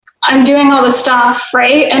I'm doing all the stuff,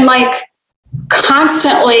 right? And like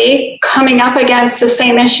constantly coming up against the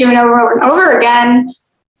same issue and over again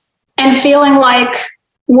and feeling like,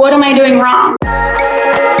 what am I doing wrong?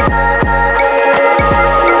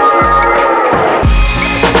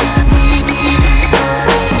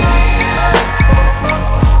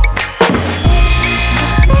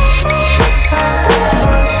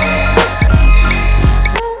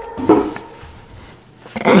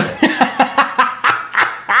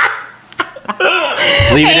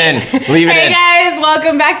 Leave it in. Hey guys,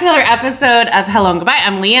 welcome back to another episode of Hello and Goodbye.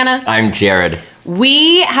 I'm Leanna. I'm Jared.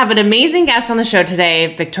 We have an amazing guest on the show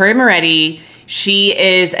today, Victoria Moretti. She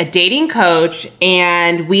is a dating coach,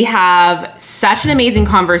 and we have such an amazing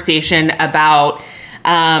conversation about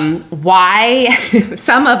why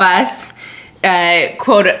some of us,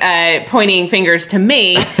 quote, pointing fingers to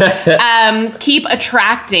me, keep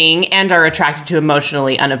attracting and are attracted to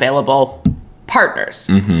emotionally unavailable partners.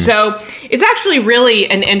 Mm-hmm. So it's actually really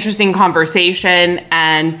an interesting conversation,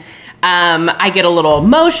 and I get a little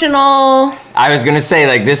emotional. I was gonna say,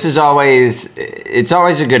 like, it's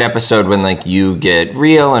always a good episode when like you get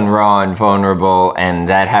real and raw and vulnerable, and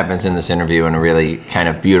that happens in this interview in a really kind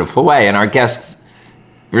of beautiful way, and our guest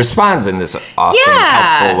responds in this awesome,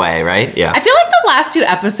 helpful way, right? Yeah. I feel like the last two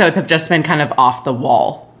episodes have just been kind of off the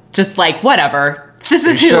wall. Just like, whatever. This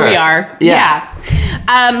is who we are. Yeah.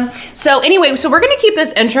 So anyway, so we're going to keep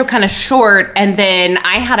this intro kind of short. And then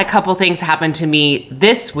I had a couple things happen to me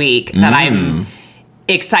this week that I'm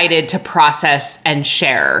excited to process and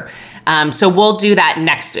share. So we'll do that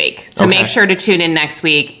next week. So make sure to tune in next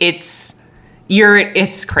week. It's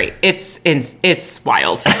great. It's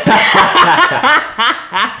wild.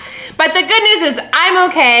 But the good news is I'm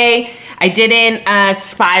okay. I didn't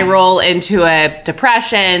spiral into a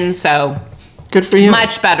depression. So good for you.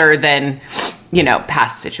 Much better than,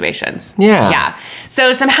 past situations. Yeah.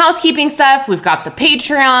 So some housekeeping stuff. We've got the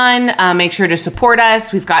Patreon. Make sure to support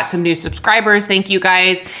us. We've got some new subscribers. Thank you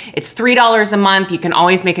guys. It's $3 a month. You can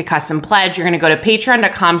always make a custom pledge. You're going to go to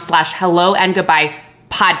patreon.com/hello and goodbye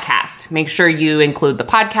podcast. Make sure you include the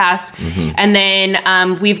podcast. Mm-hmm. And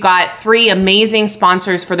then we've got 3 amazing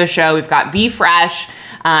sponsors for the show. We've got VFresh,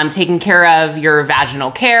 taking care of your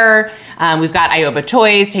vaginal care. We've got Ioba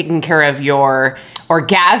Toys, taking care of your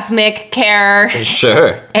orgasmic care.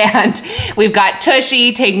 Sure. And we've got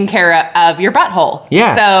Tushy, taking care of your butthole.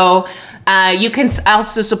 Yeah. So you can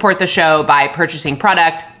also support the show by purchasing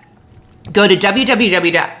product. Go to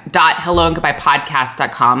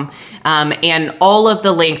www.helloandgoodbyepodcast.com, and all of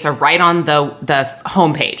the links are right on the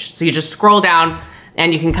homepage. So you just scroll down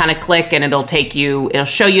and you can kind of click, and it'll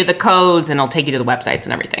show you the codes, and it'll take you to the websites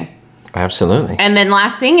and everything. Absolutely. And then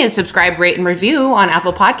last thing is subscribe, rate, and review on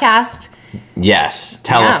Apple Podcast. Yes.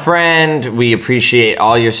 Tell a friend. We appreciate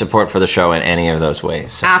all your support for the show in any of those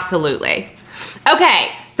ways. So. Absolutely.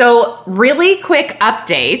 Okay. So really quick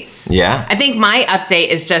updates. Yeah. I think my update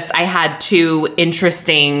is just I had 2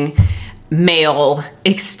 interesting male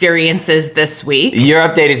experiences this week. Your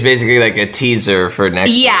update is basically like a teaser for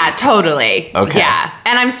next week. Yeah, totally. Okay. Yeah.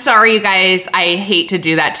 And I'm sorry, you guys. I hate to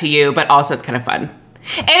do that to you, but also it's kind of fun.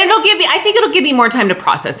 And I think it'll give me more time to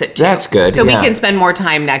process it too. That's good. So we can spend more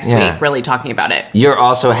time next week really talking about it. You're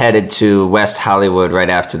also headed to West Hollywood right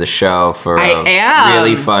after the show for a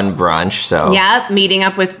really fun brunch. So yep, meeting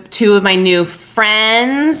up with 2 of my new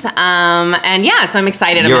friends. And so I'm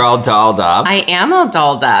excited. You're all dolled up. I am all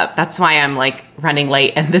dolled up. That's why I'm like running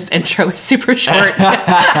late and this intro is super short. Okay,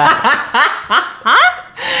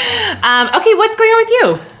 what's going on with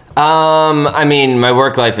you? I mean, my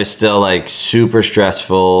work life is still like super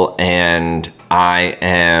stressful, and I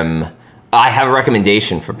have a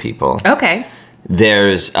recommendation for people. Okay.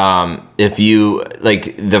 There's, if you,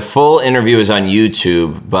 like, the full interview is on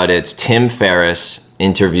YouTube, but it's Tim Ferriss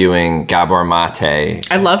interviewing Gabor Mate.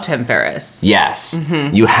 I love Tim Ferriss. Yes.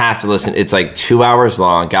 Mm-hmm. You have to listen. It's like 2 hours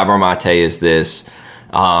long. Gabor Mate is this,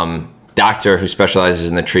 doctor who specializes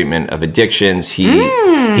in the treatment of addictions. He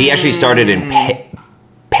actually started in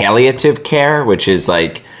palliative care, which is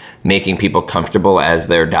like making people comfortable as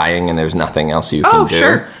they're dying and there's nothing else you can do.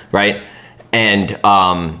 Sure. Right? And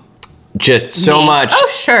just so much. Oh,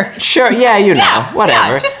 sure. Sure, yeah,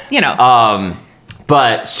 whatever. Yeah, just,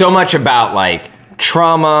 but so much about like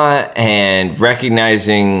trauma and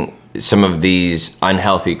recognizing some of these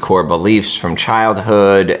unhealthy core beliefs from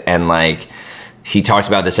childhood, and like he talks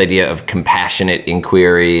about this idea of compassionate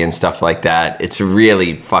inquiry and stuff like that. It's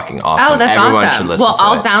really fucking awesome. Oh, that's Everyone awesome. should listen to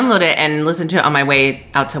I'll it. download it and listen to it on my way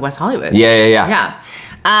out to West Hollywood. Yeah.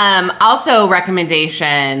 Also,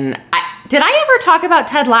 recommendation. Did I ever talk about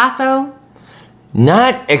Ted Lasso?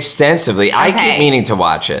 Not extensively. I keep meaning to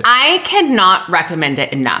watch it. I cannot recommend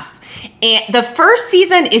it enough. And the first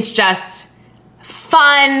season is just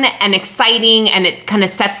fun and exciting, and it kind of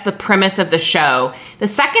sets the premise of the show. The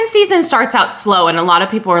second season starts out slow, and a lot of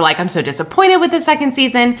people are like, I'm so disappointed with the second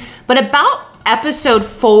season. But about episode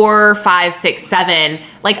 4, 5, 6, 7,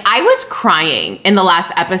 like I was crying in the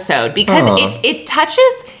last episode because it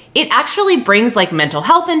touches, it actually brings like mental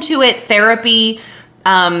health into it, therapy,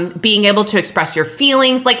 being able to express your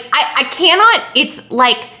feelings. Like I cannot, it's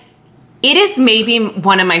like, it is maybe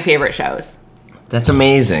one of my favorite shows. That's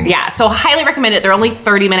amazing. Yeah, so highly recommend it. They're only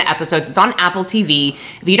 30-minute episodes. It's on Apple TV.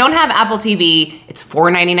 If you don't have Apple TV, it's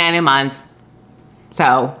 $4.99 a month.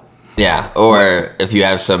 So... yeah, or if you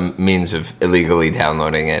have some means of illegally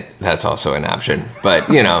downloading it, that's also an option. But,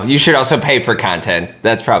 you should also pay for content.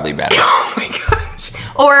 That's probably better. Oh my gosh.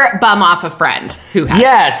 Or bum off a friend who has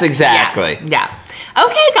Yes, exactly. Yeah.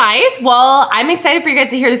 Okay, guys. Well, I'm excited for you guys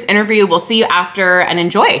to hear this interview. We'll see you after and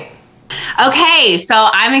enjoy. Okay, so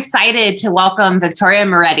I'm excited to welcome Victoria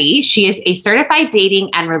Moretti. She is a certified dating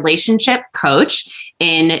and relationship coach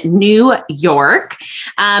in New York.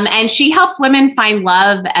 And she helps women find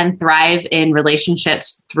love and thrive in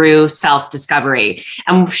relationships through self-discovery.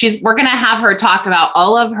 And we're going to have her talk about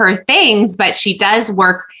all of her things, but she does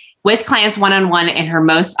work with clients one-on-one in her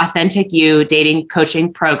Most Authentic You dating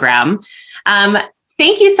coaching program.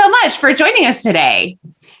 Thank you so much for joining us today.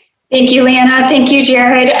 Thank you, Leanna. Thank you,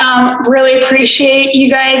 Jared. Really appreciate you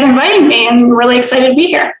guys inviting me. I'm really excited to be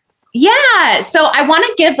here. Yeah. So I want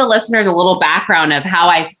to give the listeners a little background of how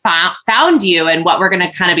I found you and what we're going to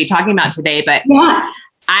kind of be talking about today. But yeah,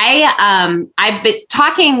 I've been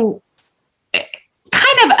talking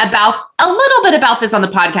kind of about a little bit about this on the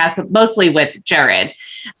podcast, but mostly with Jared,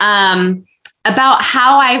 about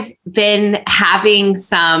how I've been having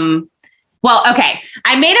some. Well, okay.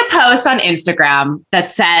 I made a post on Instagram that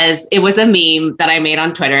says, it was a meme that I made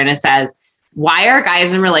on Twitter, and it says, why are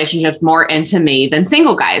guys in relationships more into me than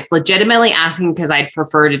single guys? Legitimately asking because I'd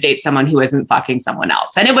prefer to date someone who isn't fucking someone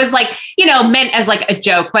else. And it was like, meant as like a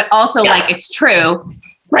joke, but also like it's true.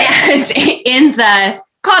 Right. And in the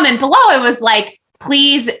comment below, it was like,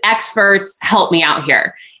 please, experts, help me out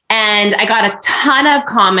here. And I got a ton of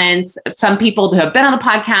comments, some people who have been on the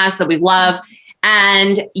podcast that we love.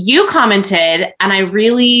 And you commented, and I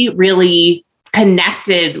really, really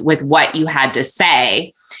connected with what you had to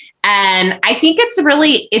say. And I think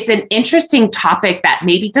it's an interesting topic that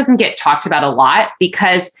maybe doesn't get talked about a lot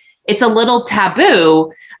because it's a little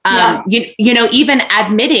taboo. Even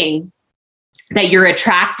admitting that you're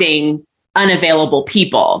attracting unavailable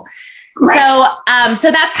people. Right.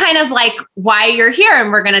 So that's kind of like why you're here,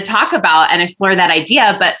 and we're going to talk about and explore that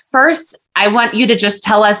idea. But first, I want you to just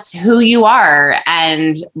tell us who you are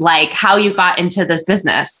and like how you got into this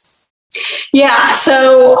business. Yeah.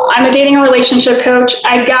 So I'm a dating and relationship coach.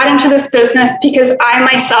 I got into this business because I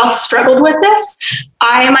myself struggled with this.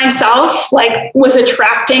 I myself was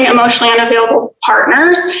attracting emotionally unavailable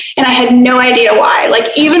partners, and I had no idea why.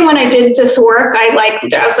 Even when I did this work, I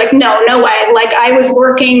was like, no way. I was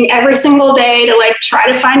working every single day to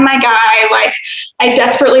try to find my guy. I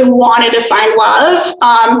desperately wanted to find love.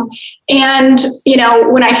 And,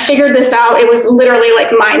 when I figured this out, it was literally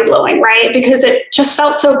mind blowing, right? Because it just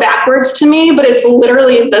felt so backwards to me, but it's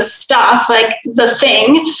literally the stuff, the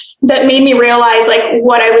thing that made me realize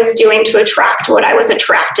what I was doing to attract what I was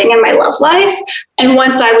attracting in my love life. And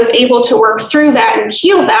once I was able to work through that and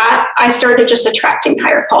heal that, I started just attracting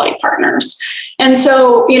higher quality partners. And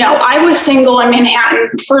so, I was single in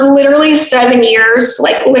Manhattan for literally 7 years,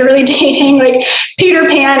 literally dating Peter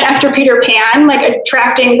Pan after Peter Pan,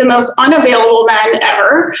 attracting the most unavailable men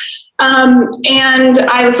ever. And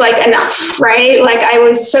I was enough, right? I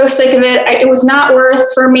was so sick of it. It was not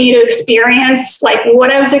worth for me to experience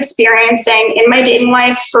what I was experiencing in my dating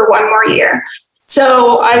life for one more year.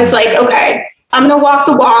 So I was okay, I'm going to walk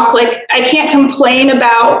the walk. I can't complain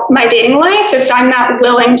about my dating life if I'm not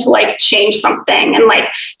willing to change something and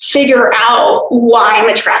figure out why I'm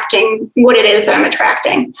attracting what it is that I'm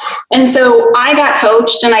attracting. And so I got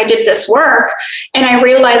coached and I did this work, and I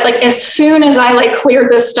realized as soon as I cleared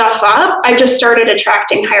this stuff up, I just started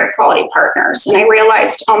attracting higher quality partners. And I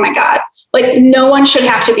realized, oh my God, no one should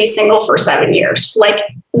have to be single for 7 years.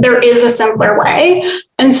 There is a simpler way.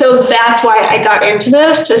 And so that's why I got into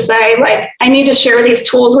this, to say, I need to share these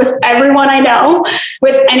tools with everyone I know,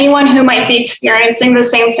 with anyone who might be experiencing the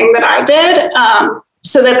same thing that I did,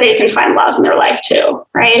 so that they can find love in their life too,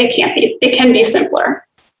 right? It can be simpler.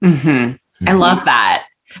 Mm-hmm. I love that.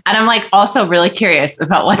 And I'm like also really curious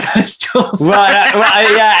about what those tools are.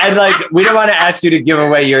 Yeah, and like we don't want to ask you to give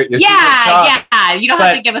away your secret sauce. Yeah. You don't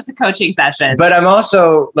have to give us a coaching session. But I'm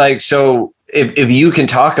also like, so if you can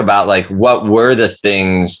talk about like what were the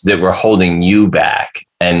things that were holding you back,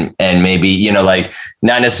 and maybe, you know, like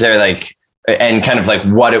not necessarily like, and kind of like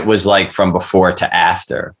what it was like from before to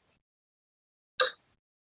after.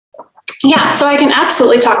 Yeah, so I can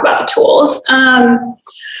absolutely talk about the tools.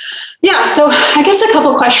 Yeah, so I guess a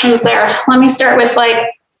couple questions there. Let me start with like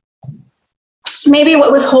maybe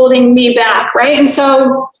what was holding me back, right? And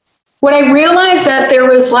so what I realized that there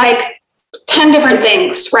was like 10 different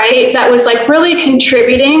things, right? That was like really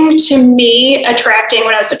contributing to me attracting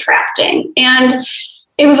what I was attracting. And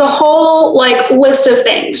it was a whole like list of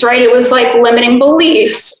things, right? It was like limiting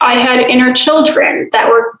beliefs. I had inner children that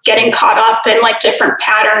were getting caught up in like different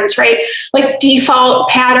patterns, right? Like default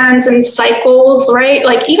patterns and cycles, right?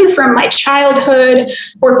 Like even from my childhood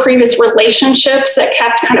or previous relationships that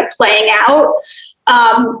kept kind of playing out.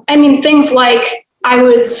 I mean, things like I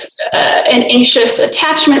was an anxious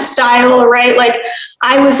attachment style, right? Like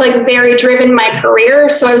I was like very driven in my career.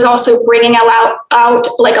 So I was also bringing out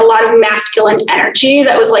like a lot of masculine energy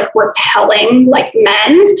that was like repelling like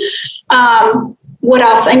men. What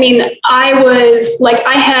else? I mean,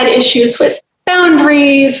 I had issues with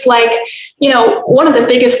boundaries. Like, you know, one of the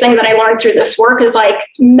biggest things that I learned through this work is like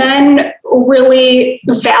men really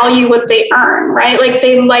value what they earn, right? Like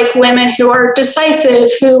they like women who are decisive,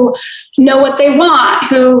 who know what they want,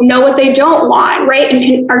 who know what they don't want, right? And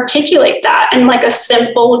can articulate that in like a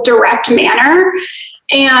simple, direct manner.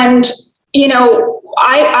 And, you know,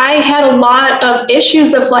 I had a lot of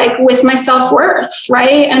issues of like with my self-worth,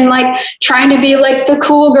 right? And like trying to be like the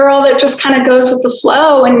cool girl that just kind of goes with the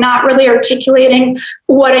flow and not really articulating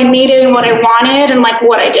what I needed and what I wanted and like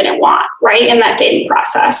what I didn't want, right? In that dating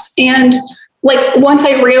process. And like once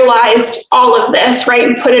I realized all of this, right,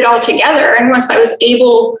 and put it all together, and once I was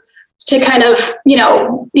able to kind of, you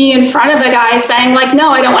know, be in front of a guy saying like, no,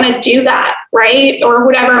 I don't want to do that, right? Or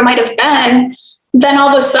whatever it might have been, then all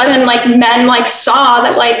of a sudden, like men like saw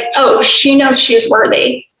that like, oh, she knows she's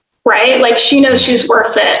worthy, right? Like she knows she's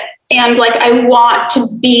worth it. And like, I want to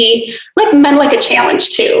be like men like a challenge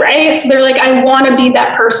too, right? So they're like, I want to be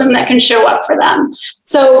that person that can show up for them.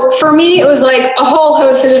 So for me, it was like a whole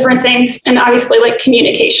host of different things. And obviously like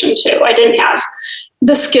communication too. I didn't have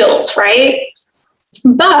the skills, right?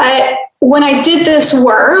 But when I did this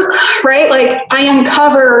work, right, like I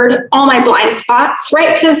uncovered all my blind spots,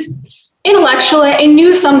 right? Because intellectually, I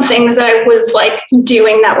knew some things that I was like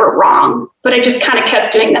doing that were wrong, but I just kind of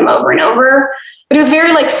kept doing them over and over. But it was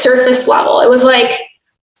very like surface level. It was like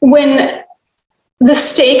when the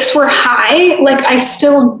stakes were high, like I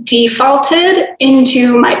still defaulted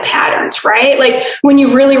into my patterns, right? Like when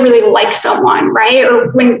you really, really like someone, right?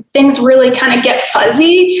 Or when things really kind of get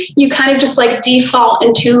fuzzy, you kind of just like default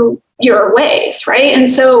into your ways, right? And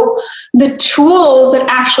so the tools that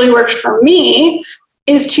actually worked for me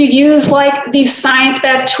is to use like these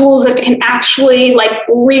science-backed tools that can actually like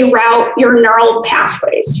reroute your neural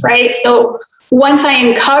pathways, right? So once I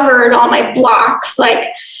uncovered all my blocks, like,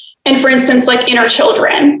 and for instance, like inner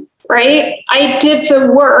children, right? I did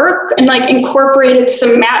the work and like incorporated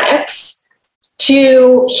somatics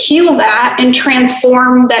to heal that and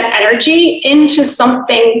transform that energy into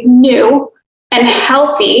something new and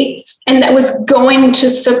healthy, and that was going to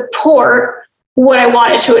support what I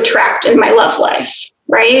wanted to attract in my love life,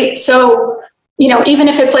 right? So, you know, even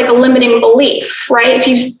if it's like a limiting belief, right?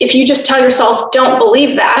 If you just tell yourself, don't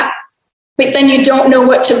believe that, but then you don't know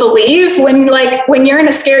what to believe, when you're in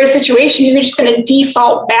a scary situation, you're just going to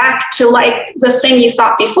default back to like the thing you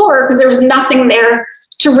thought before because there was nothing there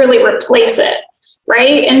to really replace it,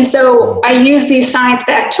 right? And so I use these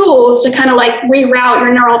science-backed tools to kind of like reroute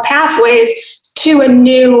your neural pathways to a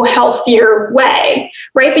new, healthier way,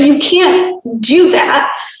 right? But you can't do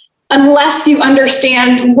that unless you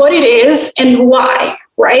understand what it is and why,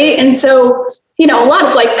 right? And so, you know, a lot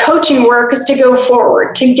of like coaching work is to go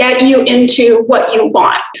forward, to get you into what you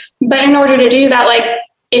want. But in order to do that, like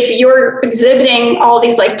if you're exhibiting all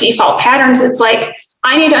these like default patterns, it's like,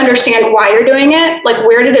 I need to understand why you're doing it. Like,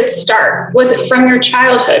 where did it start? Was it from your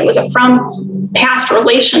childhood? Was it from past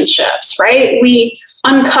relationships, right? We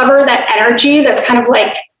uncover that energy that's kind of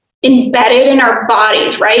like embedded in our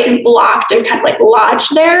bodies, right? And blocked and kind of like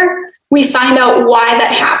lodged there. We find out why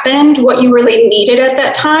that happened, what you really needed at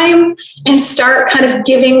that time, and start kind of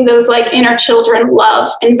giving those like inner children love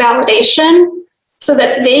and validation so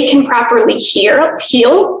that they can properly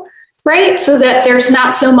heal, right? So that there's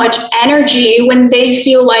not so much energy when they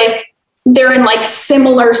feel like they're in like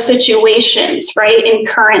similar situations, right, in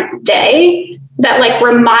current day that like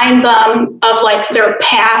remind them of like their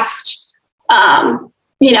past,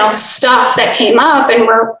 stuff that came up and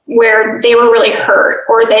where they were really hurt,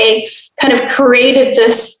 or they kind of created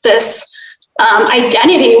this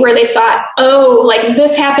identity where they thought, oh, like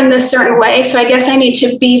this happened this certain way, so I guess I need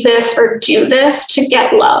to be this or do this to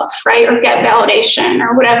get love, right? Or get validation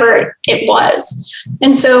or whatever it was.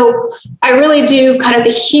 And so I really do kind of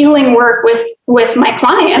the healing work with my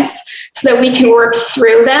clients so that we can work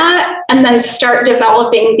through that and then start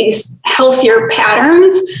developing these healthier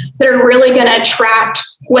patterns that are really going to attract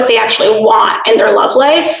what they actually want in their love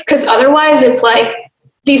life. Because otherwise it's like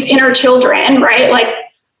these inner children, right? Like,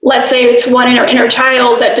 let's say it's one inner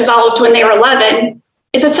child that developed when they were 11.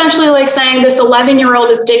 It's essentially like saying this 11-year-old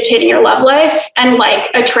is dictating your love life and like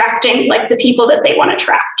attracting like the people that they want to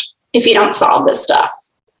attract if you don't solve this stuff.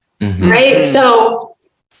 Mm-hmm. Right. So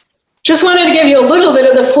just wanted to give you a little bit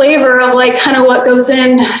of the flavor of like kind of what goes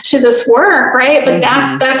into this work. Right. But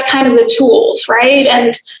that's kind of the tools. Right.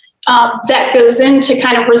 And that goes into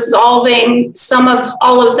kind of resolving some of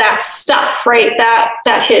all of that stuff. Right.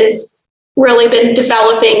 That has really been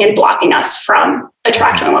developing and blocking us from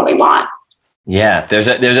attracting what we want. Yeah,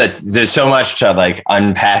 there's so much to like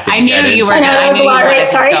unpack. I knew you were going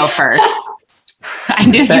to go first. I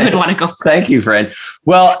knew you would want to go first. Thank you, friend.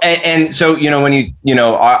 Well, and so when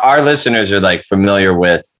our listeners are like familiar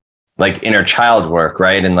with like inner child work,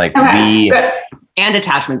 right? And like and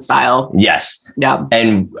attachment style. Yes. Yeah.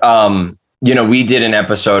 And we did an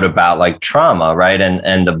episode about like trauma, right?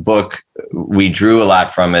 And the book we drew a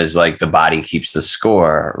lot from is like The Body Keeps the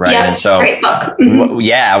Score, right? Yeah, and so, great book.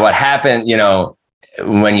 Mm-hmm. What happened,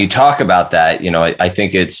 when you talk about that, I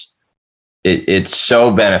think it's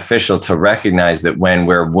so beneficial to recognize that when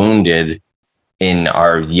we're wounded in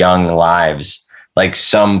our young lives, like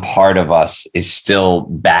some part of us is still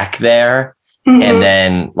back there. Mm-hmm. And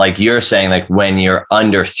then like you're saying, like when you're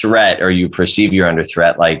under threat or you perceive you're under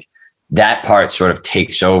threat, like that part sort of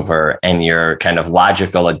takes over and your kind of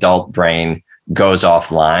logical adult brain goes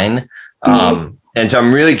offline. Mm-hmm. And so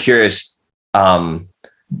I'm really curious,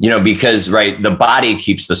 because, right, the body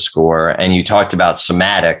keeps the score, and you talked about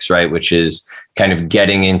somatics, right, which is kind of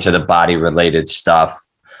getting into the body related stuff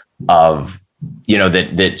of,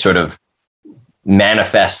 that sort of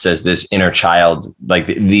manifests as this inner child, like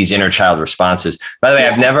these inner child responses. By the way,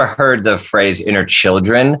 I've never heard the phrase inner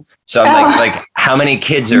children. So I'm like, how many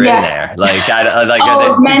kids are in there? Like,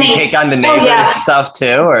 do you take on the neighbors stuff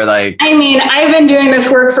too? Or like, I mean, I've been doing this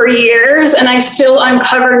work for years and I still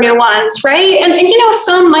uncover new ones. Right. And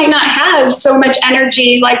some might not have so much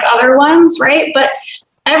energy like other ones. Right. But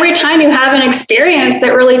every time you have an experience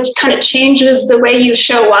that really kind of changes the way you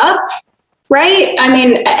show up, right? I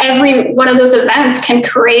mean, every one of those events can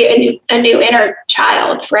create a new inner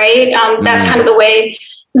child, right? That's kind of the way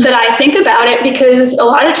that I think about it, because a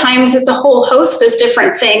lot of times it's a whole host of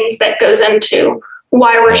different things that goes into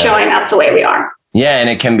why we're showing up the way we are. Yeah. And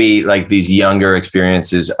it can be like these younger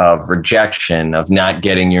experiences of rejection, of not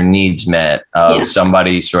getting your needs met, of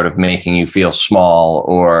somebody sort of making you feel small,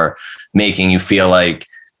 or making you feel like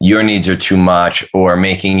your needs are too much, or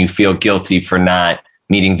making you feel guilty for not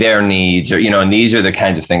meeting their needs, or, and these are the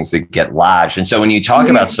kinds of things that get lodged. And so when you talk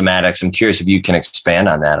about somatics, I'm curious if you can expand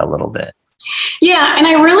on that a little bit. Yeah. And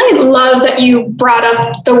I really love that you brought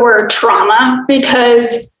up the word trauma,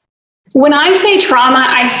 because when I say trauma,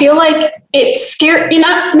 I feel like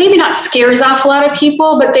it maybe not scares off a lot of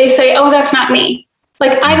people, but they say, oh, that's not me.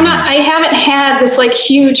 Like I haven't had this like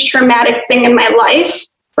huge traumatic thing in my life.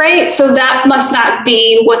 Right. So that must not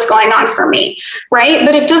be what's going on for me. Right.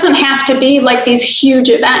 But it doesn't have to be like these huge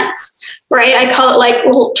events. Right. I call it like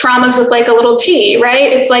little traumas with like a little T.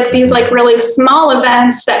 Right. It's like these like really small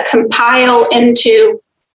events that compile into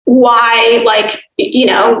why, like,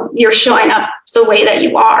 you're showing up the way that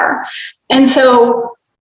you are. And so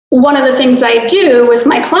one of the things I do with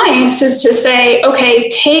my clients is to say, okay,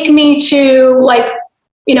 take me to like,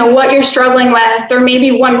 what you're struggling with, or maybe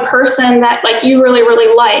one person that like you really,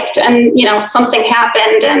 really liked, and, something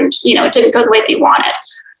happened and, it didn't go the way that you wanted.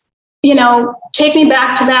 Take me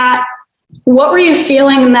back to that. What were you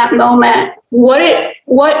feeling in that moment? What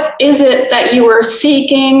is it that you were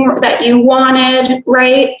seeking, that you wanted,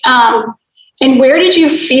 right? And where did you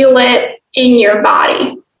feel it in your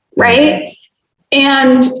body, right?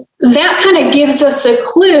 And that kind of gives us a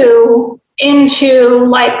clue into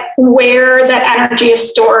like where that energy is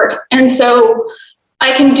stored. And so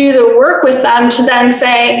I can do the work with them to then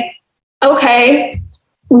say, okay,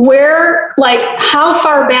 how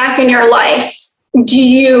far back in your life do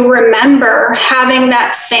you remember having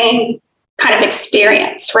that same kind of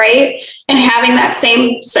experience, right? And having that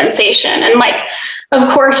same sensation. And like, of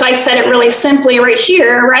course, I said it really simply right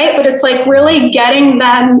here, right? But it's like really getting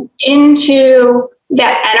them into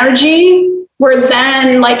that energy where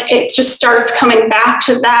then like it just starts coming back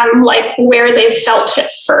to them, like where they felt it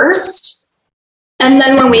first. And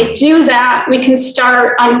then when we do that, we can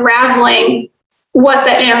start unraveling what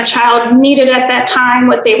that inner child needed at that time,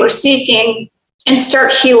 what they were seeking, and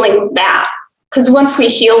start healing that. Because once we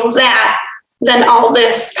heal that, then all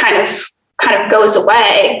this kind of goes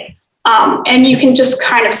away. And you can just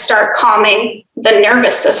kind of start calming the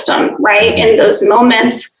nervous system, right? In those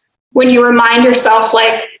moments when you remind yourself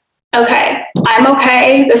like, okay, I'm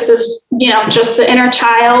okay. This is, just the inner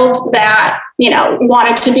child that,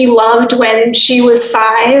 wanted to be loved when she was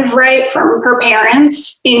 5, right? From her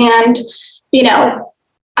parents. And,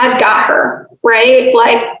 I've got her, right?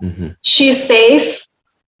 Like she's safe.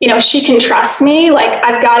 She can trust me. Like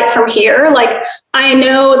I've got it from here. Like I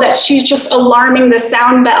know that she's just alarming the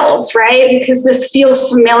sound bells, right? Because this feels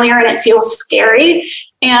familiar and it feels scary.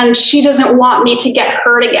 And she doesn't want me to get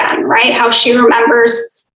hurt again, right? How she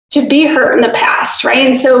remembers to be hurt in the past, right?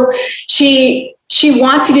 And so she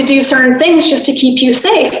wants you to do certain things just to keep you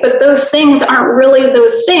safe, but those things aren't really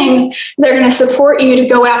those things. They're going to support you to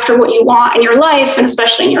go after what you want in your life, and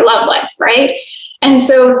especially in your love life, right? And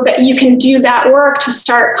so that you can do that work to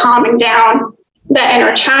start calming down that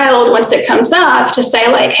inner child once it comes up, to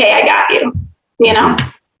say like, hey, I got you,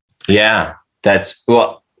 Yeah,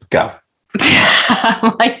 go.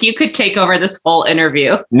 Like you could take over this whole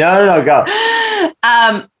interview. No, go.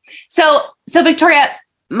 So Victoria,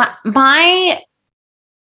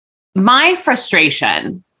 my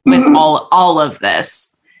frustration with all of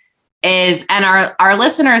this is, and our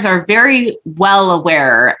listeners are very well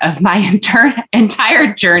aware of my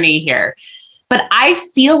entire journey here, but I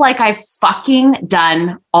feel like I've fucking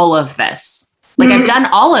done all of this. Like I've done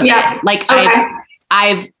all of it. Like okay.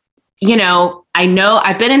 I've I know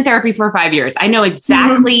I've been in therapy for 5 years. I know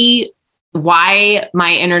exactly why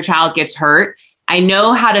my inner child gets hurt. I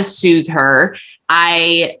know how to soothe her.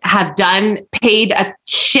 I have paid a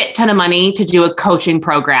shit ton of money to do a coaching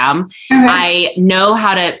program. I know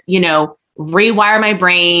how to, rewire my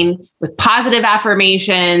brain with positive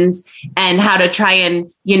affirmations and how to try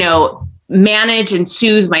and, manage and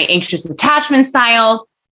soothe my anxious attachment style.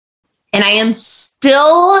 And I am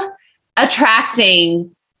still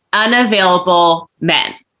attracting unavailable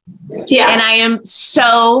men. Yeah. And I am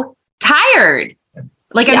so tired.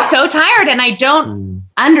 Like I'm so tired and I don't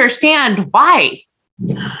understand why.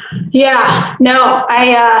 Yeah, no,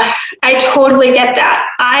 I totally get that.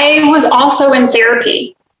 I was also in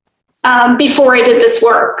therapy before I did this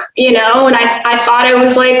work, and I thought I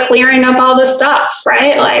was like clearing up all the stuff,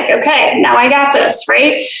 right? Like, okay, now I got this,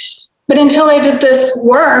 right? But until I did this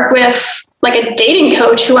work with like a dating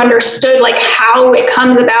coach who understood like how it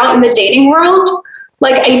comes about in the dating world,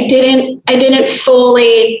 like I didn't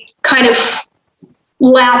fully kind of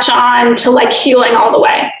latch on to like healing all the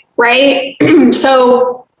way, right?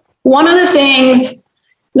 So one of the things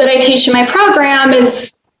that I teach in my program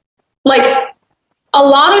is like a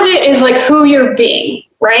lot of it is like who you're being,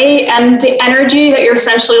 right? And the energy that you're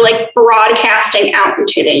essentially like broadcasting out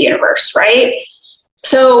into the universe, right?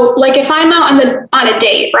 So like if I'm out on a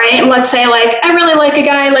date, right? And let's say like I really like a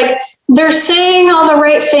guy, like they're saying all the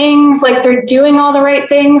right things, like they're doing all the right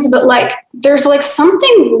things, but like there's like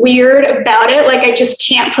something weird about it. Like I just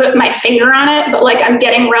can't put my finger on it, but like I'm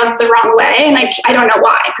getting rubbed the wrong way. And I don't know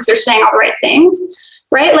why, because they're saying all the right things,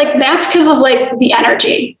 right? Like that's because of like the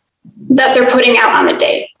energy that they're putting out on the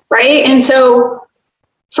date, right? And so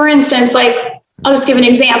for instance, like I'll just give an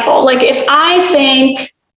example. Like if I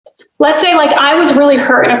think, let's say like I was really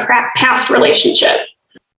hurt in a past relationship,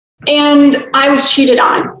 and I was cheated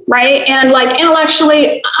on, right? And like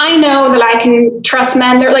intellectually, I know that I can trust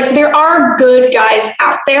men. There are good guys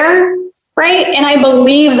out there, right? And I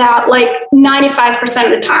believe that like 95%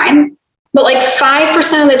 of the time, but like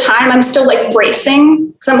 5% of the time, I'm still like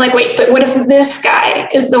bracing. Because I'm like, wait, but what if this guy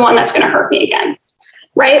is the one that's going to hurt me again,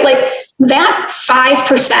 right? Like that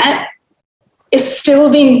 5% is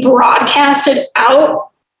still being broadcasted out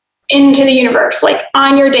into the universe, like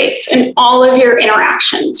on your dates and all of your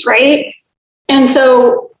interactions, right? And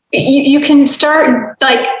so you can start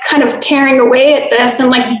like kind of tearing away at this and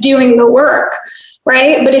like doing the work,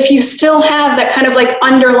 right? But if you still have that kind of like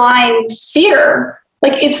underlying fear,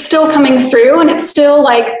 like it's still coming through and it's still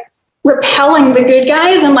like repelling the good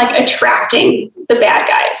guys and like attracting the bad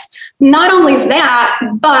guys. Not only that,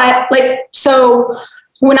 but like, so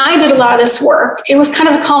when I did a lot of this work, it was kind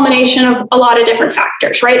of a culmination of a lot of different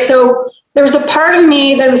factors, right? So there was a part of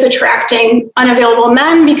me that was attracting unavailable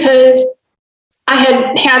men because I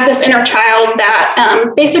had this inner child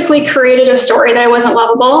that basically created a story that I wasn't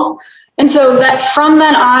lovable. And so that from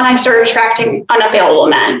then on, I started attracting unavailable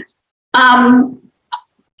men.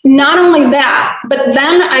 Not only that, but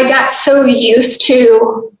then I got so used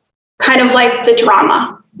to kind of like the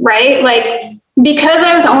drama, right? Like, because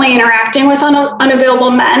I was only interacting with unavailable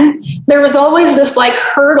men, there was always this like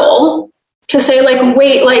hurdle to say like,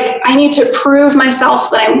 wait, like I need to prove myself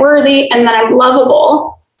that I'm worthy and that I'm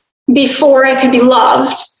lovable before I could be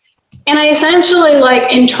loved. And I essentially like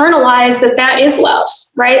internalized that is love,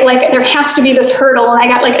 right? Like there has to be this hurdle. And I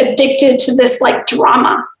got like addicted to this like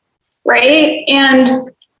drama, right? And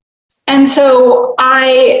so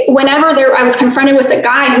whenever I was confronted with a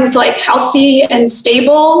guy who's like healthy and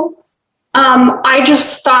stable, I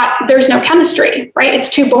just thought there's no chemistry, right? It's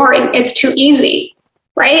too boring. It's too easy,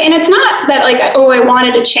 right? And it's not that like, oh, I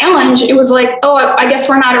wanted a challenge. It was like, oh, I guess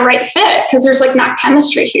we're not a right fit because there's like not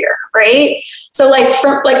chemistry here, right? So like,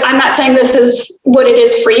 I'm not saying this is what it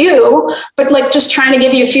is for you, but like just trying to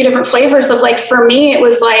give you a few different flavors of like, for me, it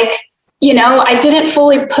was like, I didn't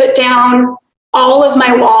fully put down all of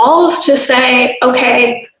my walls to say,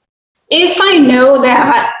 okay, if I know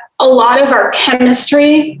that a lot of our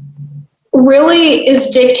chemistry really is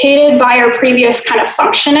dictated by our previous kind of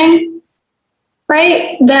functioning,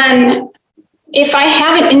 right? Then if I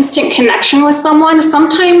have an instant connection with someone,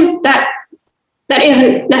 sometimes that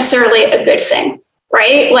isn't necessarily a good thing,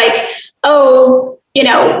 right? Like, oh,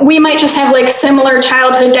 we might just have like similar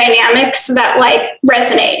childhood dynamics that like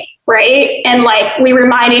resonate, right? And like we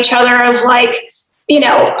remind each other of like,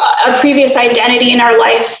 a previous identity in our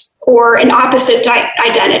life or an opposite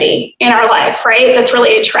identity in our life, right? That's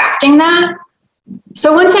really attracting that.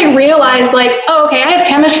 So once I realized like, oh, okay, I have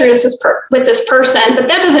chemistry with this person, but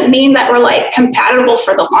that doesn't mean that we're like compatible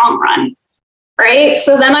for the long run, right?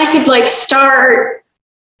 So then I could like start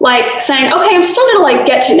like saying, okay, I'm still gonna like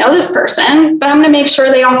get to know this person, but I'm gonna make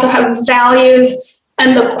sure they also have values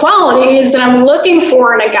and the qualities that I'm looking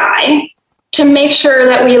for in a guy to make sure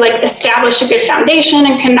that we like establish a good foundation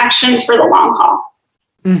and connection for the long haul.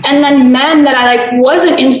 Mm. And then men that I like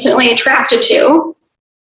wasn't instantly attracted to,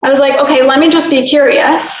 I was like, okay, let me just be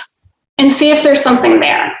curious and see if there's something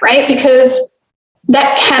there, right? Because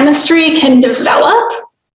that chemistry can develop.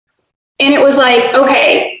 And it was like,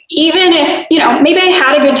 okay, even if, maybe I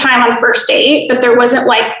had a good time on the first date, but there wasn't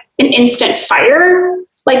like an instant fire,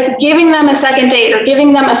 like giving them a second date or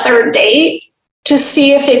giving them a third date to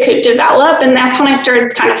see if it could develop. And that's when I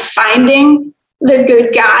started kind of finding the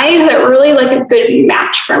good guys that really like a good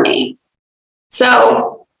match for me.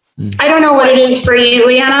 So I don't know what it is for you,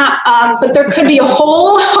 Leanna, but there could be a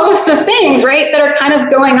whole host of things, right, that are kind of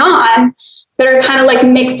going on that are kind of like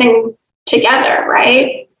mixing together,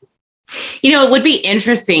 right? It would be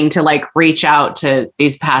interesting to like reach out to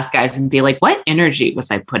these past guys and be like, what energy was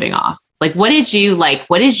I putting off? Like, what did you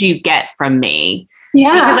get from me?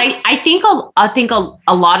 Yeah. Because I think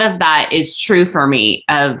a lot of that is true for me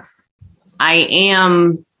of I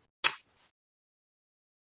am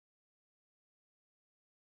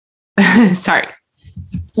sorry.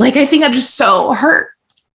 Like, I think I'm just so hurt.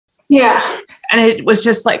 Yeah. And it was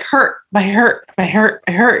just like hurt.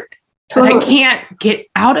 Totally. But I can't get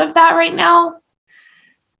out of that right now.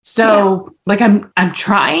 So like, I'm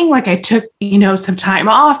trying, like I took, some time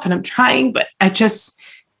off and I'm trying, but I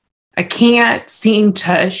can't seem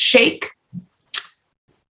to shake,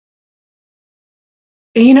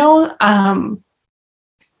 I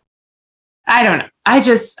don't know. I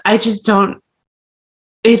just don't,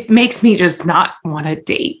 it makes me just not want to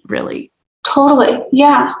date really. Totally.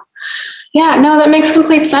 Yeah. Yeah. No, that makes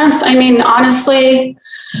complete sense. I mean, honestly,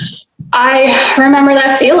 I remember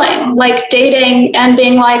that feeling like dating and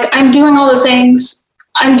being like, I'm doing all the things,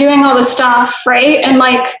 I'm doing all the stuff, right? And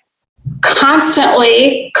like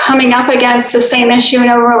constantly coming up against the same issue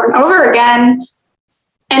and over again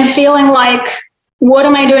and feeling like, what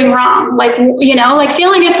am I doing wrong? Like, like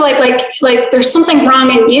feeling it's like there's something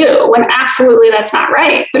wrong in you when absolutely that's not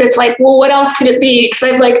right. But it's like, well, what else could it be? Because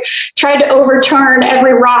I've like tried to overturn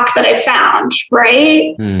every rock that I found,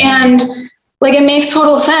 right? Mm. And like, it makes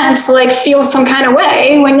total sense to like feel some kind of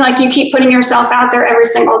way when like you keep putting yourself out there every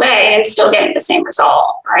single day and still getting the same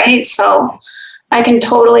result, right? So I can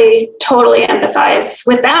totally empathize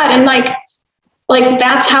with that. And like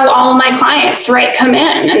that's how all my clients, right, come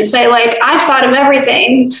in and say like, I've thought of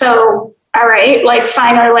everything. So, all right, like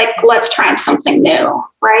finally, like, let's try something new.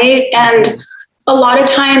 Right. And a lot of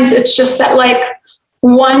times it's just that like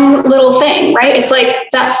one little thing, right? It's like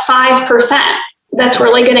that 5% that's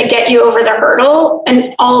really going to get you over the hurdle.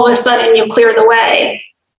 And all of a sudden you clear the way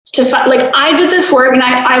to like, I did this work and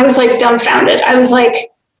I was like dumbfounded. I was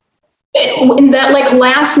like, that like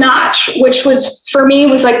last notch, which was for me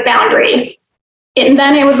was like boundaries. And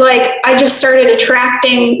then it was like, I just started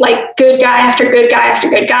attracting like good guy after good guy after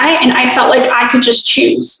good guy. And I felt like I could just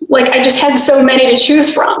choose. Like I just had so many to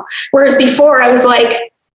choose from. Whereas before I was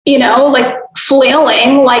like, you know, like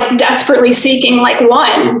flailing, like desperately seeking like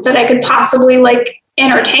one that I could possibly like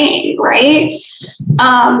entertain. Right.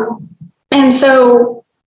 And so,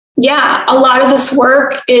 yeah, a lot of this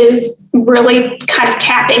work is really kind of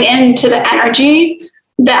tapping into the energy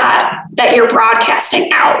that you're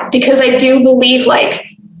broadcasting out, because I do believe like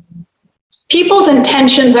people's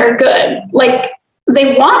intentions are good. Like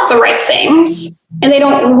they want the right things and they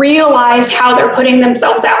don't realize how they're putting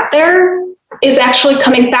themselves out there is actually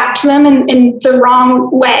coming back to them in the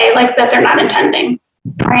wrong way, like that they're not intending.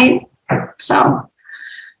 Right. So,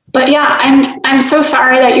 but yeah, I'm so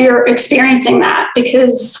sorry that you're experiencing that,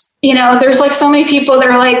 because, you know, there's like so many people that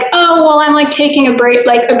are like, oh, well, I'm like taking a break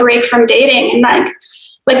from dating. And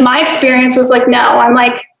like my experience was like, no, I'm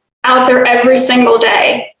like out there every single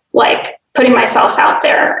day, like putting myself out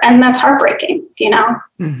there. And that's heartbreaking, you know?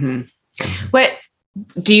 Mm-hmm. What,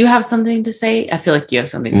 do you have something to say? I feel like you have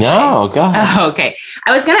something to say. No, go ahead. Oh, okay.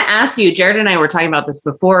 I was going to ask you, Jared and I were talking about this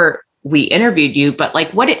before we interviewed you, but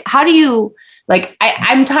like, how do you, like,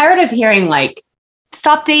 I'm tired of hearing like,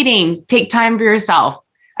 stop dating, take time for yourself.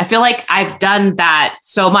 I feel like I've done that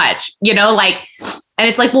so much, you know, like, and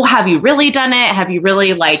it's like, well, have you really done it? Have you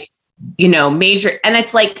really like, you know, and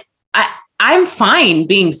it's like, I'm fine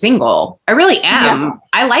being single. I really am. Yeah.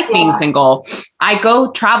 I like being single. I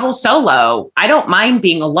go travel solo. I don't mind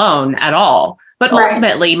being alone at all. But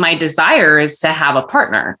ultimately, my desire is to have a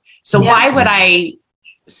partner. So why would I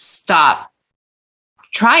stop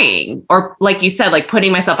trying? Or like you said, like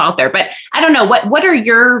putting myself out there. But I don't know. What are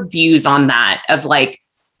your views on that? Of like,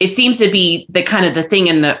 it seems to be the kind of the thing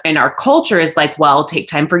in our culture is like, well, take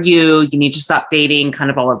time for you. You need to stop dating, kind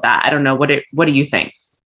of all of that. I don't know. What do you think?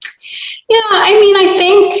 Yeah, I mean, I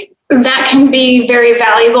think that can be very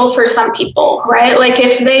valuable for some people, right? Like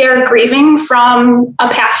if they are grieving from a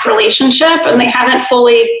past relationship and they haven't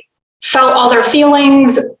fully felt all their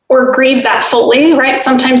feelings or grieved that fully, right?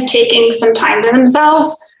 Sometimes taking some time to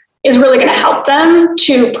themselves is really going to help them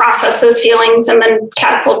to process those feelings and then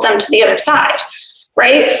catapult them to the other side,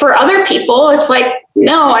 right? For other people, it's like,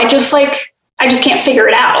 no, I just can't figure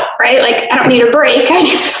it out, right? Like I don't need a break. I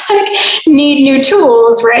just like need new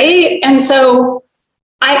tools, right? And so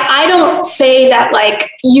I don't say that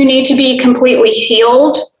like you need to be completely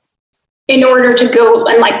healed in order to go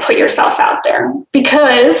and like put yourself out there,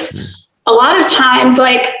 because a lot of times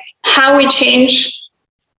like how we change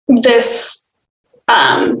this,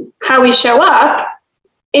 how we show up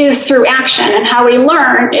is through action, and how we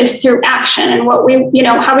learn is through action, and what we, you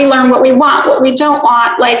know, how we learn what we want, what we don't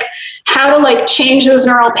want, like how to like change those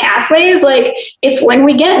neural pathways. Like it's when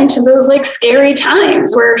we get into those like scary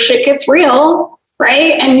times where shit gets real,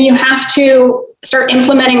 right? And you have to start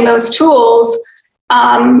implementing those tools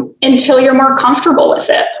until you're more comfortable with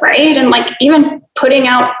it, right? And like even putting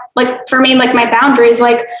out, like for me, like my boundaries,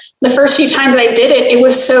 like the first few times I did it, it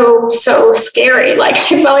was so scary. Like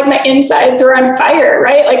I felt like my insides were on fire,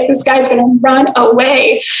 right? Like this guy's going to run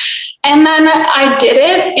away. And then I did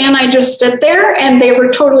it and I just stood there and they were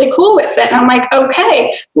totally cool with it. And I'm like,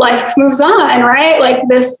 okay, life moves on, right? Like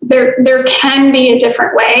this, there can be a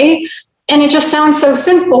different way. And it just sounds so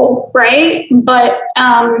simple, right? But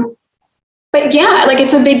yeah, like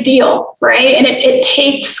it's a big deal, right? And it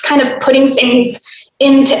takes kind of putting things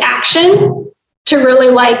into action to really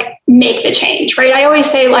like make the change, right? I always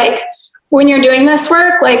say like, when you're doing this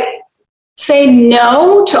work, like say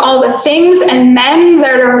no to all the things and men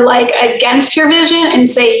that are like against your vision, and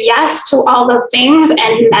say yes to all the things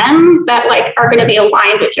and men that like are going to be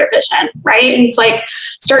aligned with your vision, right? And it's like,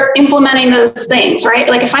 start implementing those things, right?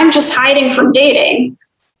 Like if I'm just hiding from dating,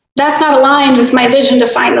 that's not aligned with my vision to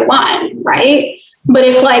find the one, right? But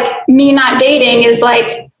if like me not dating is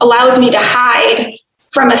like allows me to hide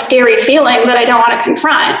from a scary feeling that I don't want to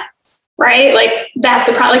confront, right? Like that's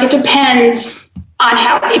the problem. Like it depends on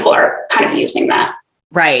how people are kind of using that.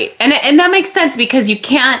 Right. And that makes sense, because you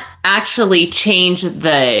can't actually change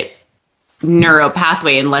the neuro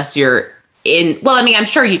pathway unless you're in, well, I mean, I'm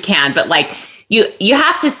sure you can, but like you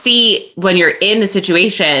have to see when you're in the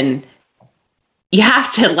situation, you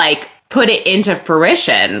have to like put it into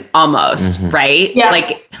fruition almost, right? Yeah.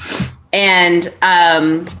 Like, and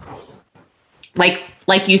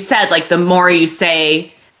like you said, like the more you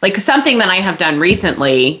say, like something that I have done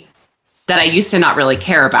recently that I used to not really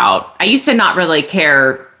care about. I used to not really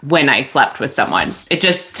care when I slept with someone. It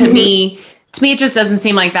just, to me, it just doesn't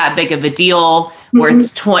seem like that big of a deal, where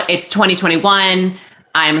it's 2021.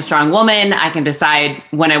 I'm a strong woman. I can decide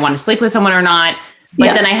when I want to sleep with someone or not.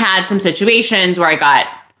 But then I had some situations where I got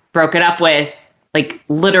broken up with, like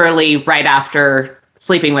literally right after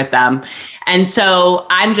sleeping with them. And so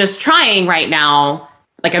I'm just trying right now,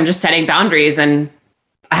 like I'm just setting boundaries, and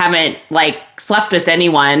I haven't like slept with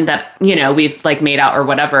anyone that, you know, we've like made out or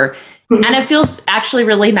whatever. And it feels actually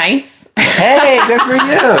really nice. Hey, good for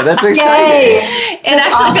you. That's exciting. It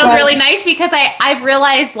actually feels really nice because I've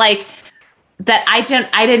realized like that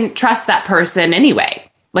I didn't trust that person anyway.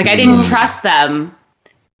 Like I didn't trust them.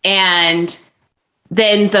 And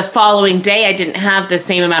then the following day, I didn't have the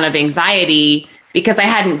same amount of anxiety because I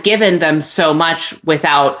hadn't given them so much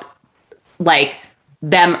without like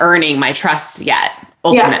them earning my trust yet,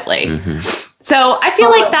 ultimately. Yeah. So I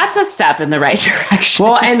feel like that's a step in the right direction.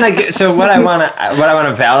 Well, and like, so what I want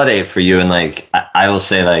to validate for you, and like, I will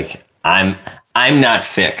say like, I'm not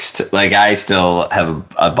fixed. Like I still have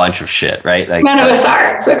a bunch of shit, right? Like none of us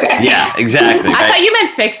are. It's okay. Yeah, exactly. I thought you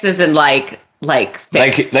meant fixed as in like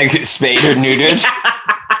fixed. Like spayed or neutered.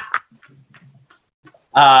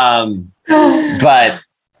 But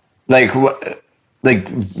like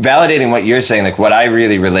validating what you're saying, like what I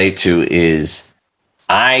really relate to is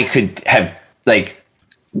I could have like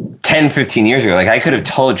 10, 15 years ago, like I could have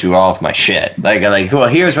told you all of my shit. Like, well,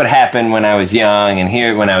 here's what happened when I was young, and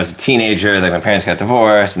here when I was a teenager, like my parents got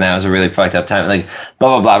divorced, and that was a really fucked up time. Like, blah,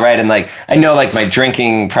 blah, blah, right? And like, I know like my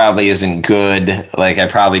drinking probably isn't good. Like I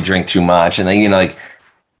probably drink too much. And then, you know, like,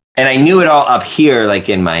 and I knew it all up here, like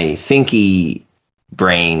in my thinky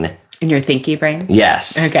brain. In your thinky brain?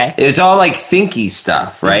 Yes. Okay. It's all like thinky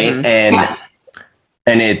stuff, right? And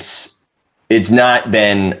it's not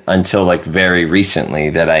been until like very recently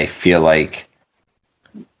that I feel like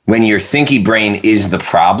when your thinky brain is the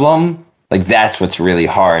problem, like that's what's really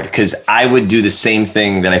hard. Because I would do the same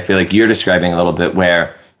thing that I feel like you're describing a little bit,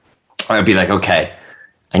 where I would be like, okay,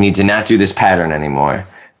 I need to not do this pattern anymore.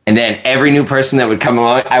 And then every new person that would come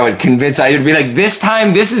along, I would be like, this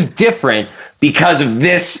time this is different because of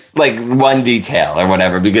this like one detail or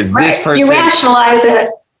whatever, because this person, you rationalize it.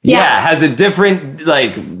 Yeah, has a different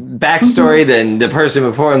like backstory than the person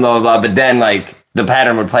before and blah, blah, blah. But then like the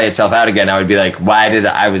pattern would play itself out again. I would be like,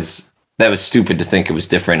 that was stupid to think it was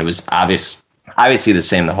different. It was obviously the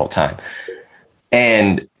same the whole time.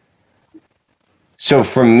 And so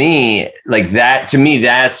for me, like that, to me,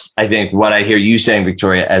 that's, I think what I hear you saying,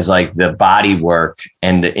 Victoria, as like the body work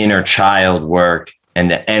and the inner child work and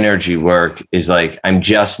the energy work is like, I'm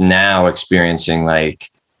just now experiencing like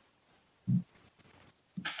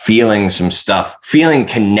feeling some stuff, feeling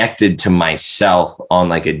connected to myself on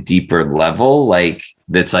like a deeper level, like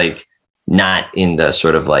that's like not in the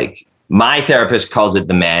sort of like, my therapist calls it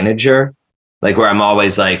the manager, like where I'm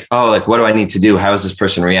always like, oh, like, what do I need to do? How is this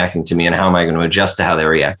person reacting to me? And how am I going to adjust to how they're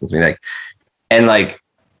reacting to me? Like, and like,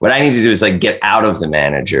 what I need to do is like get out of the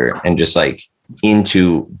manager and just like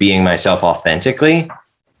into being myself authentically.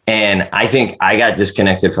 And I think I got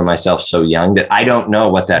disconnected from myself so young that I don't know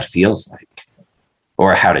what that feels like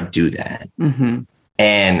or how to do that.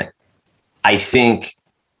 And I think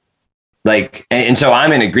like, and so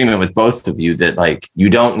I'm in agreement with both of you that like, you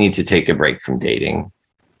don't need to take a break from dating,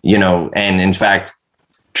 you know, and in fact,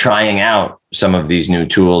 trying out some of these new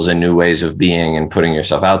tools and new ways of being and putting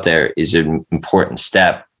yourself out there is an important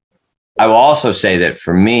step. I will also say that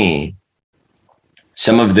for me,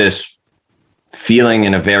 some of this feeling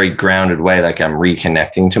in a very grounded way, like I'm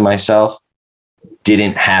reconnecting to myself,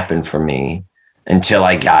 didn't happen for me until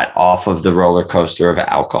I got off of the roller coaster of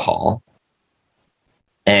alcohol.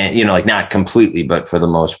 And, you know, like not completely, but for the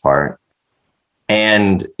most part.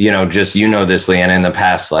 And, you know, just, you know, this, Leanna, in the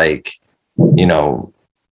past, like, you know,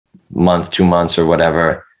 month, 2 months or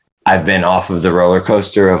whatever, I've been off of the roller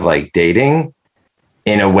coaster of like dating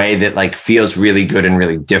in a way that like feels really good and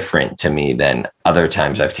really different to me than other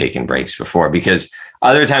times I've taken breaks before. Because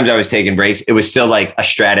other times I was taking breaks, it was still like a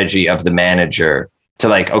strategy of the manager to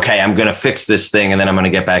like, okay, I'm going to fix this thing and then I'm going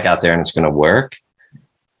to get back out there and it's going to work.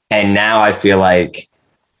 And now I feel like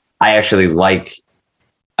I actually like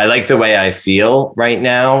the way I feel right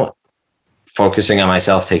now, focusing on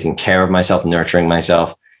myself, taking care of myself, nurturing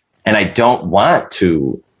myself. And I don't want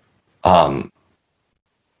to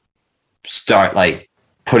start like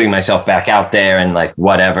putting myself back out there and like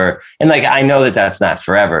whatever. And like, I know that that's not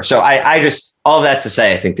forever. So I just, all that to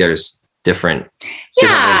say, I think there's different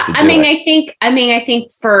ways to do it. I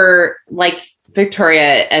think for like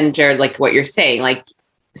Victoria and Jared, like what you're saying, like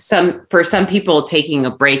for some people taking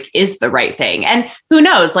a break is the right thing. And who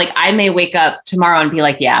knows, like I may wake up tomorrow and be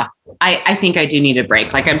like, yeah, I think I do need a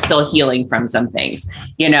break. Like I'm still healing from some things,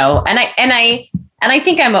 you know, and I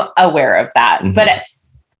think I'm aware of that,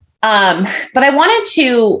 But I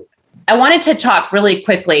wanted to talk really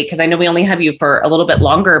quickly because I know we only have you for a little bit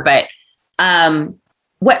longer, but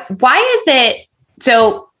why is it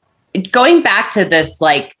so going back to this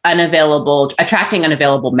like attracting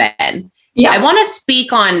unavailable men? Yeah. I want to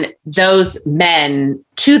speak on those men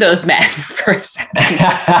for a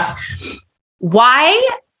second. Why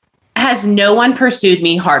has no one pursued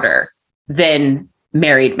me harder than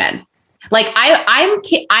married men? Like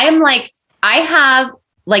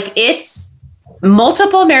it's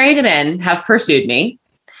multiple married men have pursued me.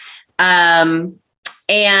 And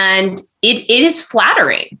it is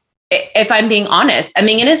flattering, if I'm being honest. I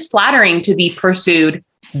mean, it is flattering to be pursued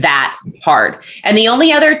that hard. And the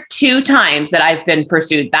only other 2 times that I've been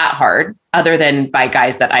pursued that hard, other than by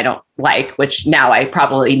guys that I don't like, which now I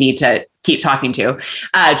probably need to keep talking to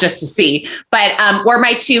just to see, but were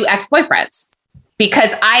my 2 ex-boyfriends,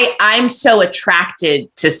 because I'm so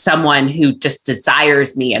attracted to someone who just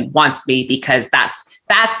desires me and wants me, because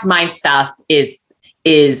that's my stuff,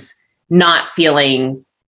 is not feeling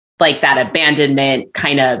like that abandonment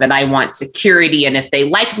kind of, and I want security. And if they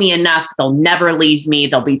like me enough, they'll never leave me.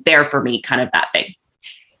 They'll be there for me, kind of that thing.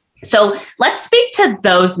 So let's speak to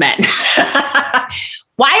those men.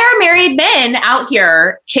 Why are married men out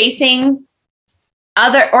here chasing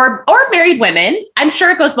other or married women? I'm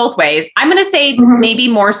sure it goes both ways. I'm going to say maybe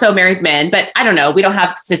more so married men, but I don't know. We don't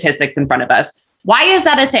have statistics in front of us. Why is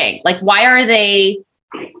that a thing? Like, why are they?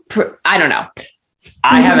 I don't know.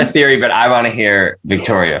 I have a theory, but I want to hear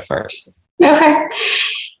Victoria first. Okay.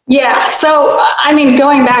 Yeah. So, I mean,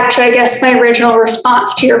 going back to, I guess, my original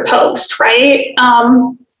response to your post, right?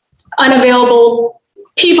 Unavailable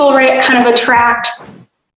people, right, kind of attract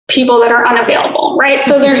people that are unavailable, right?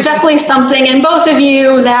 So there's definitely something in both of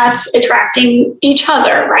you that's attracting each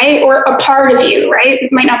other, right? Or a part of you, right?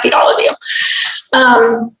 It might not be all of you.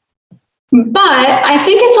 But I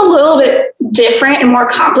think it's a little bit different and more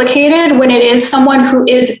complicated when it is someone who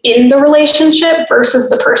is in the relationship versus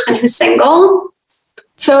the person who's single.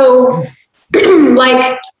 So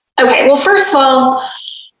like, okay, well, first of all,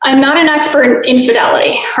 I'm not an expert in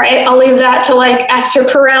infidelity, right? I'll leave that to like Esther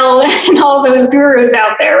Perel and all those gurus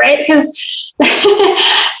out there, right? Because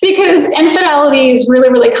infidelity is really,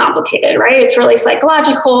 really complicated, right? It's really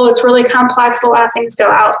psychological. It's really complex. A lot of things go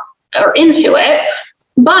out or into it.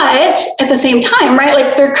 But at the same time, right,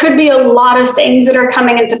 like there could be a lot of things that are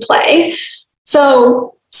coming into play.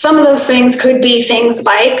 So some of those things could be things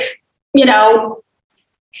like, you know,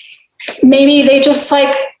 maybe they just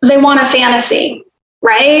like, they want a fantasy,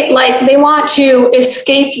 right? Like they want to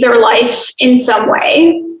escape their life in some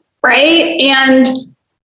way, right? And,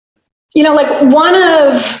 you know, like one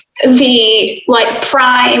of the like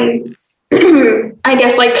prime, I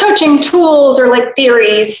guess, like coaching tools or like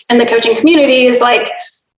theories in the coaching community is like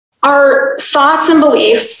our thoughts and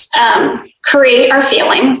beliefs create our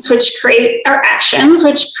feelings, which create our actions,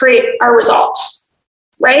 which create our results,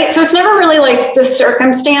 right? So it's never really like the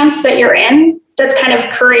circumstance that you're in that's kind of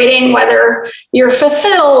creating whether you're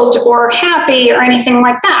fulfilled or happy or anything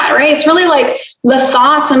like that, right? It's really like the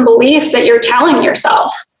thoughts and beliefs that you're telling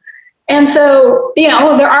yourself. And so, you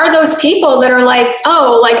know, there are those people that are like,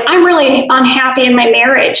 oh, like I'm really unhappy in my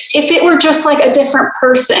marriage. If it were just like a different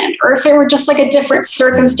person or if it were just like a different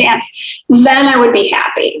circumstance, then I would be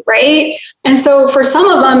happy, right? And so for some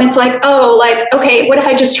of them, it's like, oh, like, okay, what if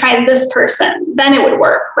I just tried this person? Then it would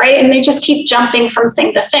work, right? And they just keep jumping from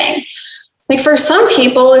thing to thing. Like for some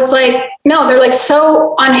people, it's like, no, they're like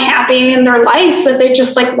so unhappy in their life that they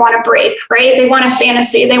just like want to break, right? They want a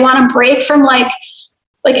fantasy. They want to break from like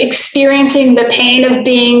experiencing the pain of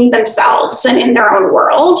being themselves and in their own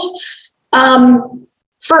world.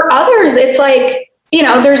 For others, it's like, you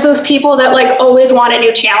know, there's those people that like always want a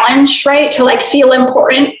new challenge, right? To like feel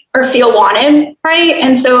important or feel wanted, right?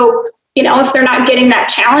 And so, you know, if they're not getting that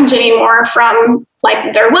challenge anymore from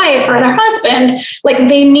like their wife or their husband, like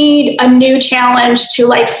they need a new challenge to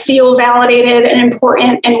like feel validated and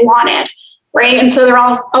important and wanted, right? And so they're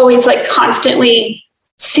always like constantly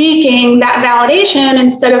seeking that validation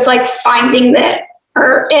instead of like finding that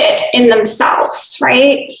or it in themselves,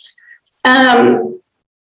 right?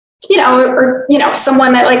 You know, or, you know,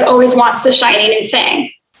 someone that like always wants the shiny new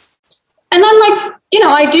thing. And then like, you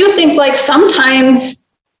know, I do think like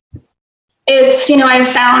sometimes it's, you know, I've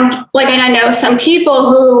found like, and I know some people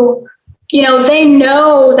who, you know, they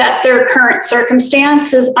know that their current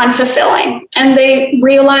circumstance is unfulfilling and they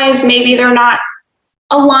realize maybe they're not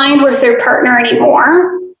aligned with their partner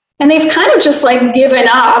anymore. And they've kind of just like given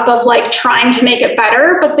up of like trying to make it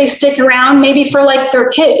better, but they stick around maybe for like their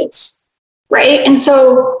kids. Right. And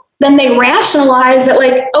so, then they rationalize that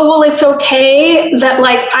like, oh, well, it's okay that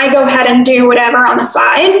like I go ahead and do whatever on the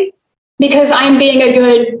side because I'm being a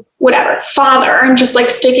good, whatever, father and just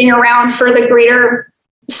like sticking around for the greater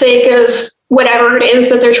sake of whatever it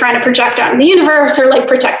is that they're trying to project out in the universe or like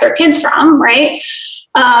protect their kids from, right?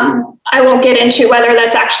 I won't get into whether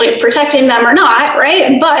that's actually protecting them or not,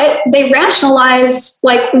 right? But they rationalize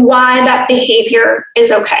like why that behavior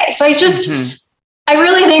is okay. So I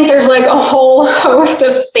really think there's like a whole host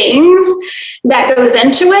of things that goes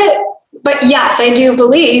into it. But yes, I do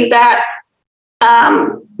believe that,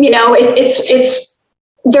 it's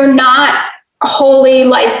they're not wholly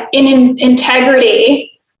like in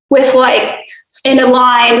integrity with like in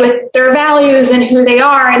align with their values and who they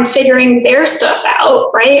are and figuring their stuff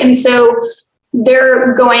out, right? And so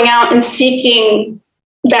they're going out and seeking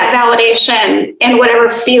that validation and whatever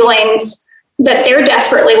feelings that they're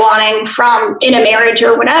desperately wanting from in a marriage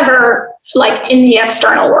or whatever, like in the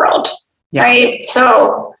external world, right?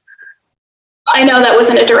 So I know that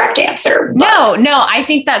wasn't a direct answer. No, I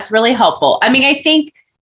think that's really helpful. I mean, I think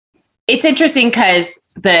it's interesting because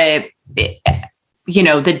the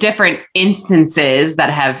different instances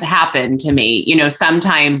that have happened to me,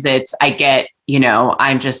 sometimes it's, I get,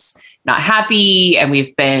 I'm just not happy and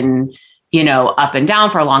we've been, up and down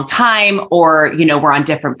for a long time, or, we're on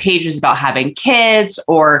different pages about having kids,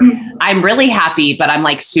 or I'm really happy, but I'm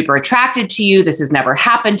like super attracted to you. This has never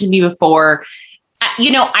happened to me before.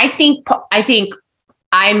 I think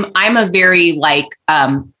I'm a very like,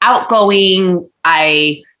 outgoing.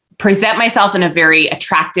 I present myself in a very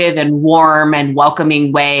attractive and warm and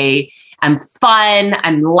welcoming way. I'm fun,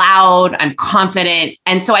 I'm loud, I'm confident.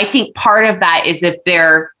 And so I think part of that is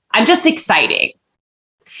I'm just exciting.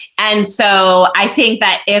 And so I think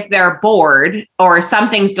that if they're bored or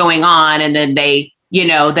something's going on and then they,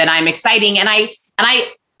 then I'm exciting. And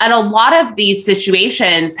a lot of these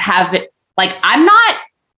situations have like, I'm not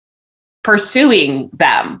pursuing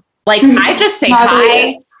them. Like I just say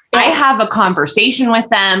hi. I have a conversation with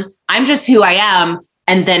them. I'm just who I am.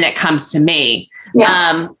 And then it comes to me.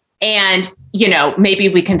 Yeah. And, maybe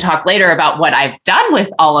we can talk later about what I've done with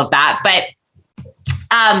all of that. But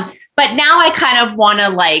now I kind of want to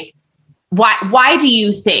like, why do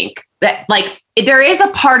you think that like there is a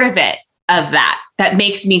part of that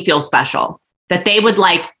makes me feel special, that they would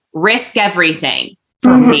like risk everything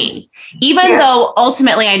for me, even though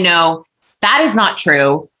ultimately I know that is not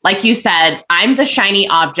true. Like you said, I'm the shiny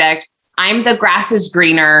object. I'm the grass is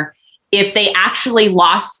greener. If they actually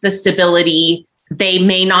lost the stability, they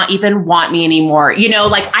may not even want me anymore.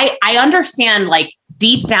 Like I understand, like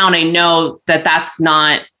deep down, I know that that's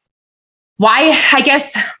not why,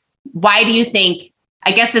 why do you think,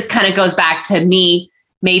 I guess this kind of goes back to me,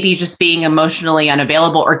 maybe just being emotionally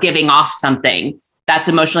unavailable or giving off something that's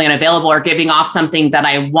emotionally unavailable or giving off something that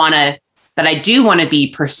I do want to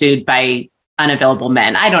be pursued by unavailable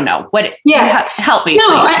men. I don't know help me. No,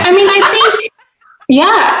 I think,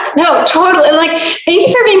 yeah, no, totally. Like, thank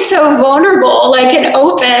you for being so vulnerable, like, and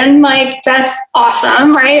open. Like, that's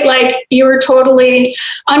awesome, right? Like, you were totally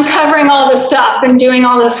uncovering all this stuff and doing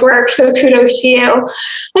all this work. So kudos to you.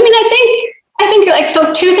 I mean, I think like,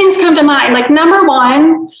 so two things come to mind. Like, number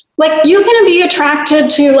one, like, you can be attracted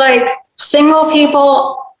to like single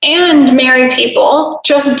people and married people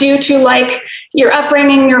just due to like your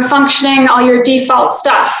upbringing, your functioning, all your default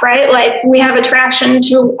stuff, right? Like we have attraction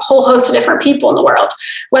to a whole host of different people in the world,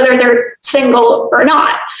 whether they're single or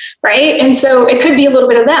not, right? And so it could be a little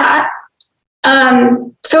bit of that.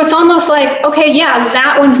 So it's almost like, okay, yeah,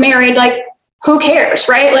 that one's married, like who cares,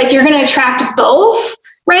 right? Like you're going to attract both,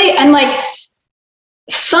 right? And like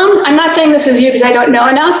I'm not saying this is you because I don't know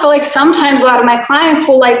enough, but like sometimes a lot of my clients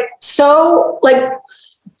will like, so like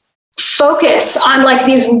focus on like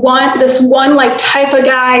this one like type of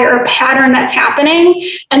guy or a pattern that's happening.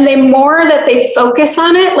 And the more that they focus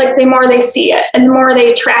on it, like the more they see it and the more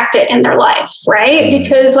they attract it in their life. Right.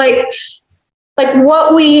 Because like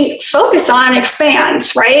what we focus on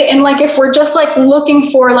expands. Right. And like, if we're just like looking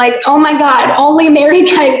for like, oh my God, only married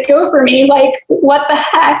guys go for me. Like what the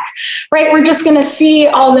heck? Right. We're just going to see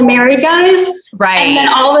all the married guys. Right. And then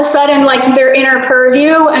all of a sudden, like they're in our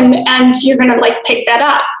purview and you're going to like pick that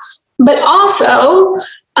up. But also,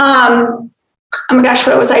 oh my gosh,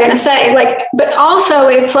 what was I going to say? Like, but also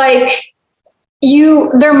it's like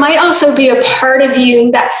there might also be a part of you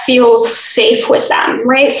that feels safe with them,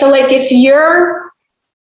 right? So like if you're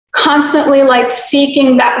constantly like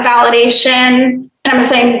seeking that validation, and I'm not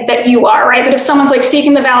saying that you are, right? But if someone's like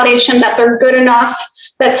seeking the validation that they're good enough,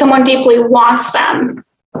 that someone deeply wants them,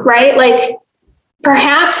 right? Like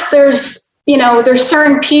perhaps there's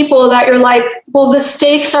certain people that you're like, well, the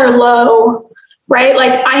stakes are low right?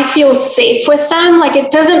 Like I feel safe with them. Like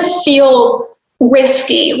it doesn't feel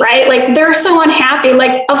risky, right? Like they're so unhappy.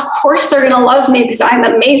 Like, of course they're going to love me because I'm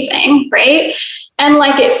amazing, right? And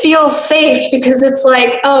like it feels safe because it's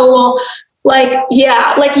like, oh, well, like,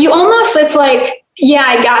 yeah, like you almost, it's like, yeah,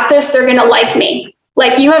 I got this. They're going to like me.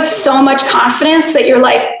 Like you have so much confidence that you're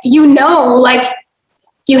like, like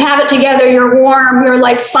you have it together. You're warm. You're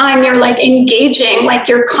like fun. You're like engaging. Like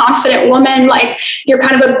you're a confident woman. Like you're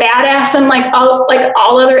kind of a badass in like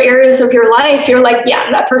all other areas of your life. You're like, yeah,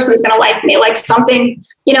 that person's going to like me. Like something,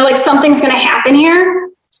 like something's going to happen here.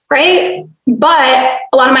 Right. But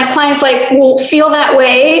a lot of my clients like will feel that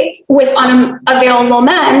way with unavailable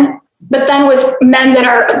men. But then with men that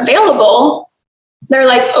are available, they're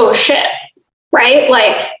like, oh shit. Right.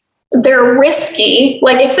 Like they're risky.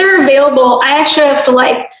 Like if they're available, I actually have to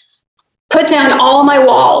like put down all my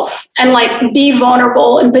walls and like be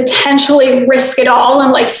vulnerable and potentially risk it all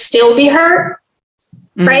and like still be hurt.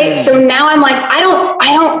 Mm-hmm. Right. So now I'm like, I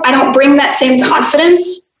don't bring that same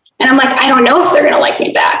confidence. And I'm like, I don't know if they're going to like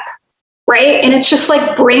me back. Right. And it's just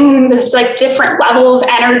like bringing this like different level of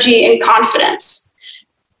energy and confidence.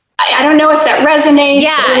 I don't know if that resonates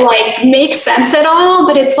or like makes sense at all,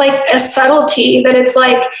 but it's like a subtlety that it's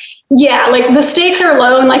like, yeah, like the stakes are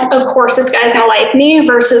low and like, of course this guy's going to like me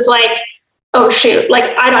versus like, oh shoot,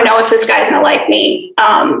 like, I don't know if this guy's going to like me.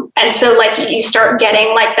 And so like you start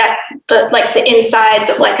getting like that, the insides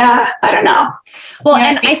of like, I don't know. Well,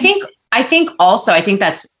 and I think also, I think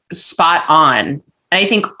that's spot on. And I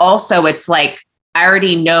think also it's like, I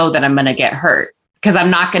already know that I'm going to get hurt because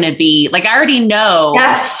I'm not going to be like, I already know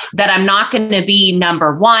that I'm not going to be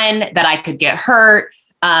number one, that I could get hurt,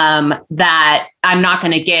 that I'm not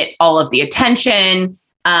going to get all of the attention.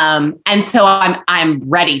 And so I'm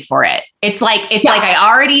ready for it. It's like I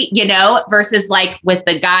already, versus like with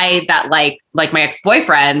the guy that like my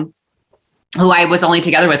ex-boyfriend who I was only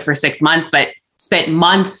together with for 6 months, but spent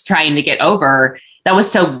months trying to get over. That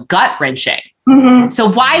was so gut wrenching. Mm-hmm. So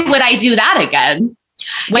why would I do that again?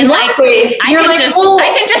 When exactly. I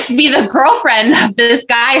can just be the girlfriend of this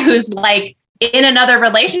guy who's like in another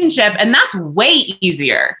relationship, and that's way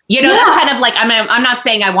easier. That's kind of like, I'm not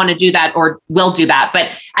saying I want to do that or will do that,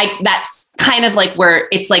 but that's kind of like where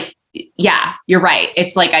it's like, yeah, you're right.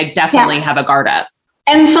 It's like, I definitely have a guard up.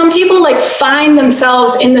 And some people like find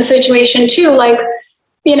themselves in the situation too. Like,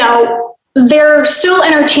 they're still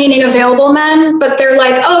entertaining available men, but they're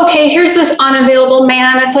like, oh, okay, here's this unavailable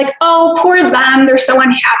man. It's like, oh, poor them. They're so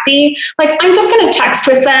unhappy. Like, I'm just going to text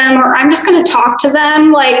with them or I'm just going to talk to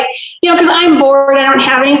them. Like, because I'm bored. I don't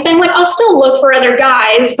have anything. Like, I'll still look for other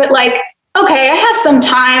guys, but like, okay, I have some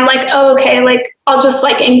time. Like, oh, okay, like I'll just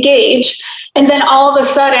like engage. And then all of a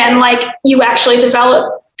sudden, like you actually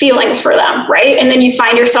develop feelings for them. Right. And then you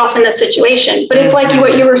find yourself in this situation, but it's like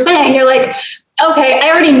what you were saying. You're like, okay, I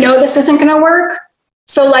already know this isn't going to work.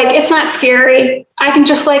 So like, it's not scary. I can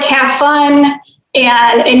just like have fun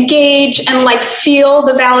and engage and like feel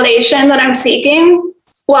the validation that I'm seeking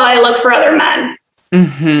while I look for other men.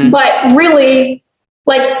 Mm-hmm. But really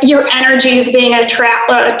like your energy is being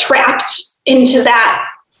trapped into that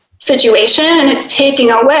situation, and it's taking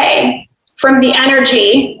away from the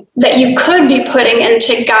energy that you could be putting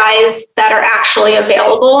into guys that are actually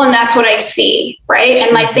available. And that's what I see. Right.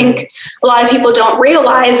 And I think a lot of people don't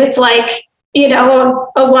realize it's like,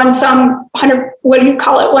 a one sum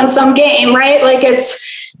game, right? Like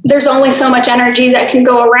there's only so much energy that can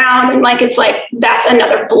go around. And like, it's like, that's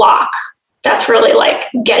another block that's really like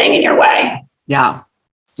getting in your way. Yeah.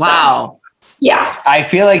 Wow. So, yeah. I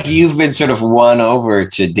feel like you've been sort of won over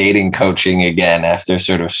to dating coaching again after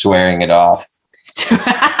sort of swearing it off. Is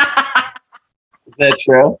that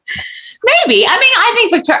true? Maybe. I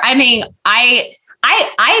think Victoria,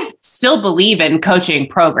 I still believe in coaching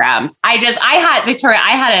programs. I had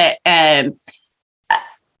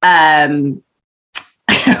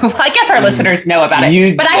well, I guess our listeners know about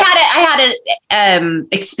it, but I had an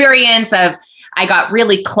experience of, I got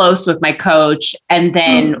really close with my coach and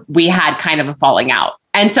then we had kind of a falling out.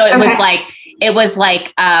 And so it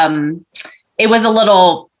was a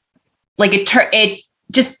little, like it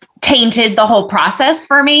just tainted the whole process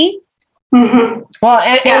for me. Mm-hmm. Well,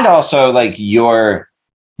 and also like you're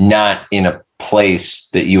not in a place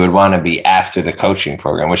that you would want to be after the coaching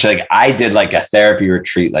program, which like I did like a therapy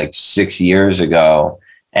retreat like 6 years ago,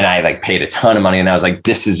 and I like paid a ton of money, and I was like,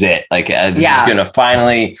 this is it. Like this is going to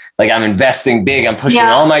finally, like I'm investing big. I'm pushing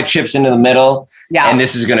all my chips into the middle and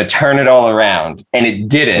this is going to turn it all around. And it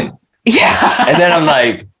didn't. Yeah. And then I'm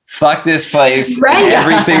like, fuck this place. Right.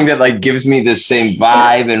 Everything that like gives me the same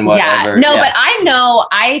vibe and whatever. Yeah. No, but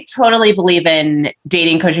I totally believe in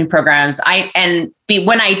dating coaching programs.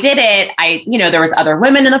 When I did it, there was other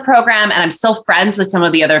women in the program, and I'm still friends with some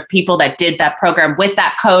of the other people that did that program with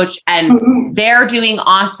that coach, and they're doing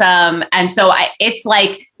awesome. And so it's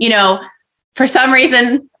like, for some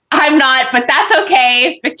reason I'm not, but that's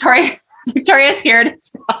okay. Victoria's here to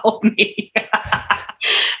help me.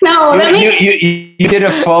 No, that makes you did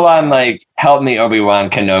a full on like help me Obi-Wan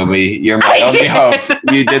Kenobi. You're my only hope.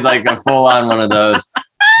 You did like a full on one of those.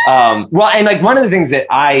 Well, and like one of the things that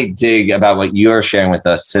I dig about what you're sharing with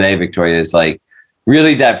us today, Victoria, is like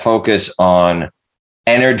really that focus on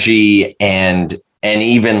energy and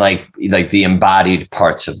even like the embodied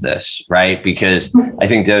parts of this, right? Because I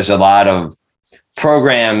think there's a lot of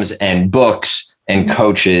programs and books and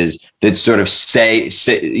coaches that sort of stay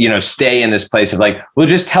in this place of like, well,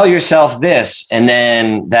 just tell yourself this, and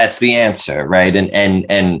then that's the answer, right?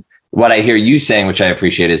 And what I hear you saying, which I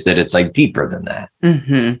appreciate, is that it's like deeper than that.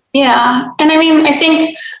 Mm-hmm. Yeah. And I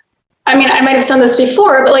might have said this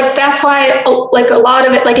before, but like, that's why like a lot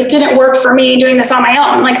of it, like it didn't work for me doing this on my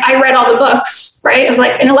own. Like I read all the books, right? It was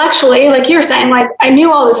like intellectually, like you're saying, like I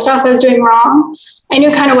knew all the stuff I was doing wrong. I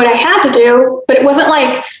knew kind of what I had to do, but it wasn't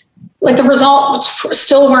like the results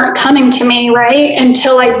still weren't coming to me, right?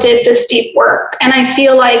 Until I did this deep work. And I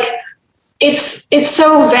feel like it's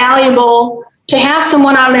so valuable to have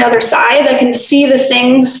someone on the other side that can see the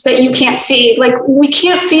things that you can't see. Like we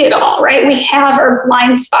can't see it all, right? We have our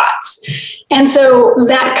blind spots. And so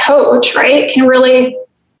that coach, right, can really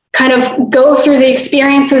kind of go through the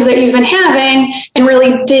experiences that you've been having and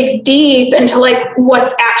really dig deep into like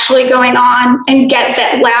what's actually going on and get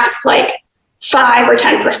that last like 5 or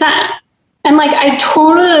 10%. And like, I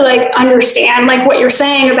totally like understand like what you're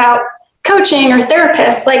saying about coaching or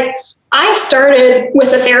therapists. Like I started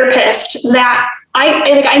with a therapist that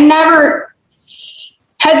I never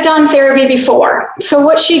had done therapy before. So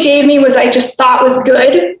what she gave me was I just thought was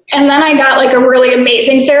good. And then I got like a really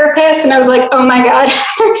amazing therapist and I was like, oh my God,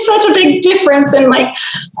 there's such a big difference in like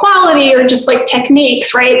quality or just like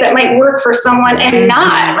techniques, right? That might work for someone and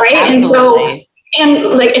not, right? Absolutely. And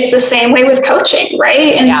like, it's the same way with coaching,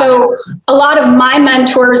 right? And so a lot of my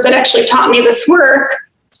mentors that actually taught me this work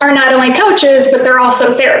are not only coaches, but they're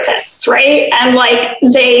also therapists, right? And like,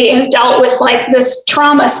 they have dealt with like this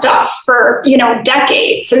trauma stuff for,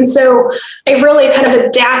 decades. And so I've really kind of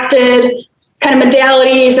adapted kind of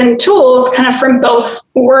modalities and tools kind of from both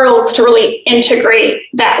worlds to really integrate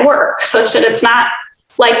that work such that it's not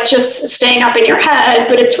like just staying up in your head,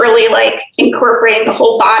 but it's really like incorporating the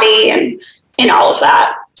whole body and all of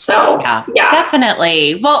that. So yeah,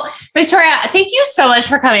 definitely. Well, Victoria, thank you so much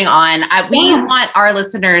for coming on. We want our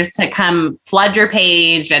listeners to come flood your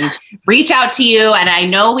page and reach out to you. And I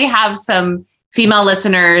know we have some female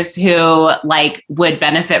listeners who like would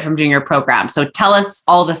benefit from doing your program. So tell us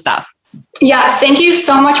all the stuff. Yes, thank you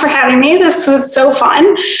so much for having me. This was so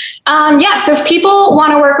fun. So if people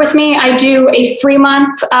want to work with me, I do a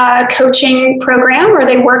 3-month coaching program where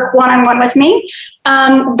they work one-on-one with me.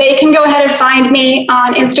 They can go ahead and find me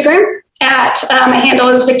on Instagram at my handle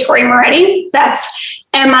is Victoria Moretti. That's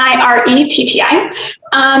MIRETTI.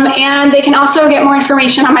 And they can also get more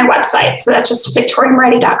information on my website. So that's just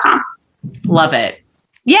victoriamoretti.com. Love it.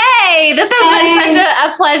 Yay! This has been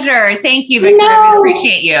such a pleasure. Thank you, Victoria. We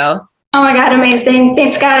appreciate you. Oh my God, amazing.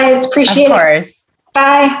 Thanks, guys. Appreciate it. Of course.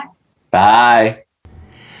 Bye. Bye.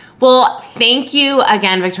 Well, thank you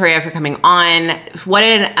again, Victoria, for coming on. What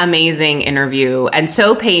an amazing interview, and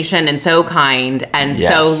so patient and so kind and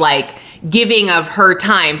so like giving of her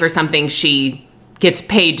time for something she gets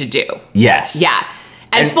paid to do. Yes. Yeah.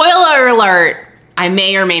 And spoiler alert, I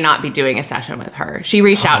may or may not be doing a session with her. She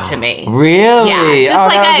reached out to me. Really? Yeah,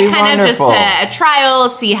 just like a kind of just a trial,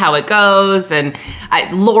 see how it goes. And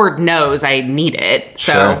Lord knows I need it.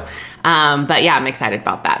 So, sure. But yeah, I'm excited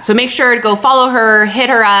about that. So make sure to go follow her, hit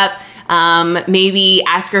her up, maybe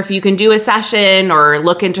ask her if you can do a session or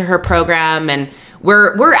look into her program. And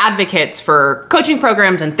we're advocates for coaching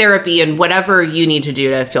programs and therapy and whatever you need to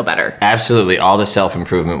do to feel better. Absolutely. All the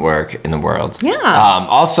self-improvement work in the world. Yeah.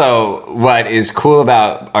 Also, what is cool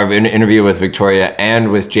about our interview with Victoria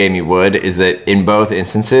and with Jamie Wood is that in both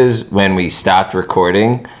instances, when we stopped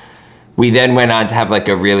recording, we then went on to have like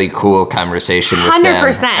a really cool conversation with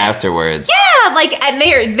 100%. them afterwards. Yeah, like and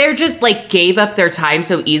they're just like gave up their time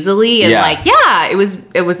so easily and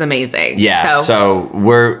it was amazing. Yeah. So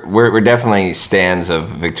we're definitely stans of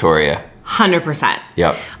Victoria. 100%.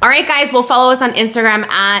 Yep. All right, guys, well, follow us on Instagram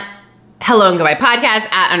at Hello and Goodbye Podcast,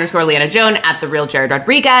 @ Leanna Joan, @ The Real Jared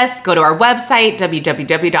Rodriguez. Go to our website,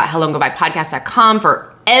 www.helloandgoodbyepodcast.com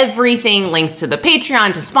for everything, links to the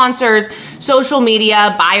Patreon, to sponsors, social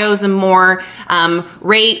media, bios, and more.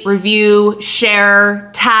 Rate, review, share,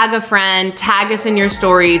 tag a friend, tag us in your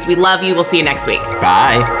stories. We love you. We'll see you next week.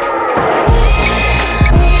 Bye.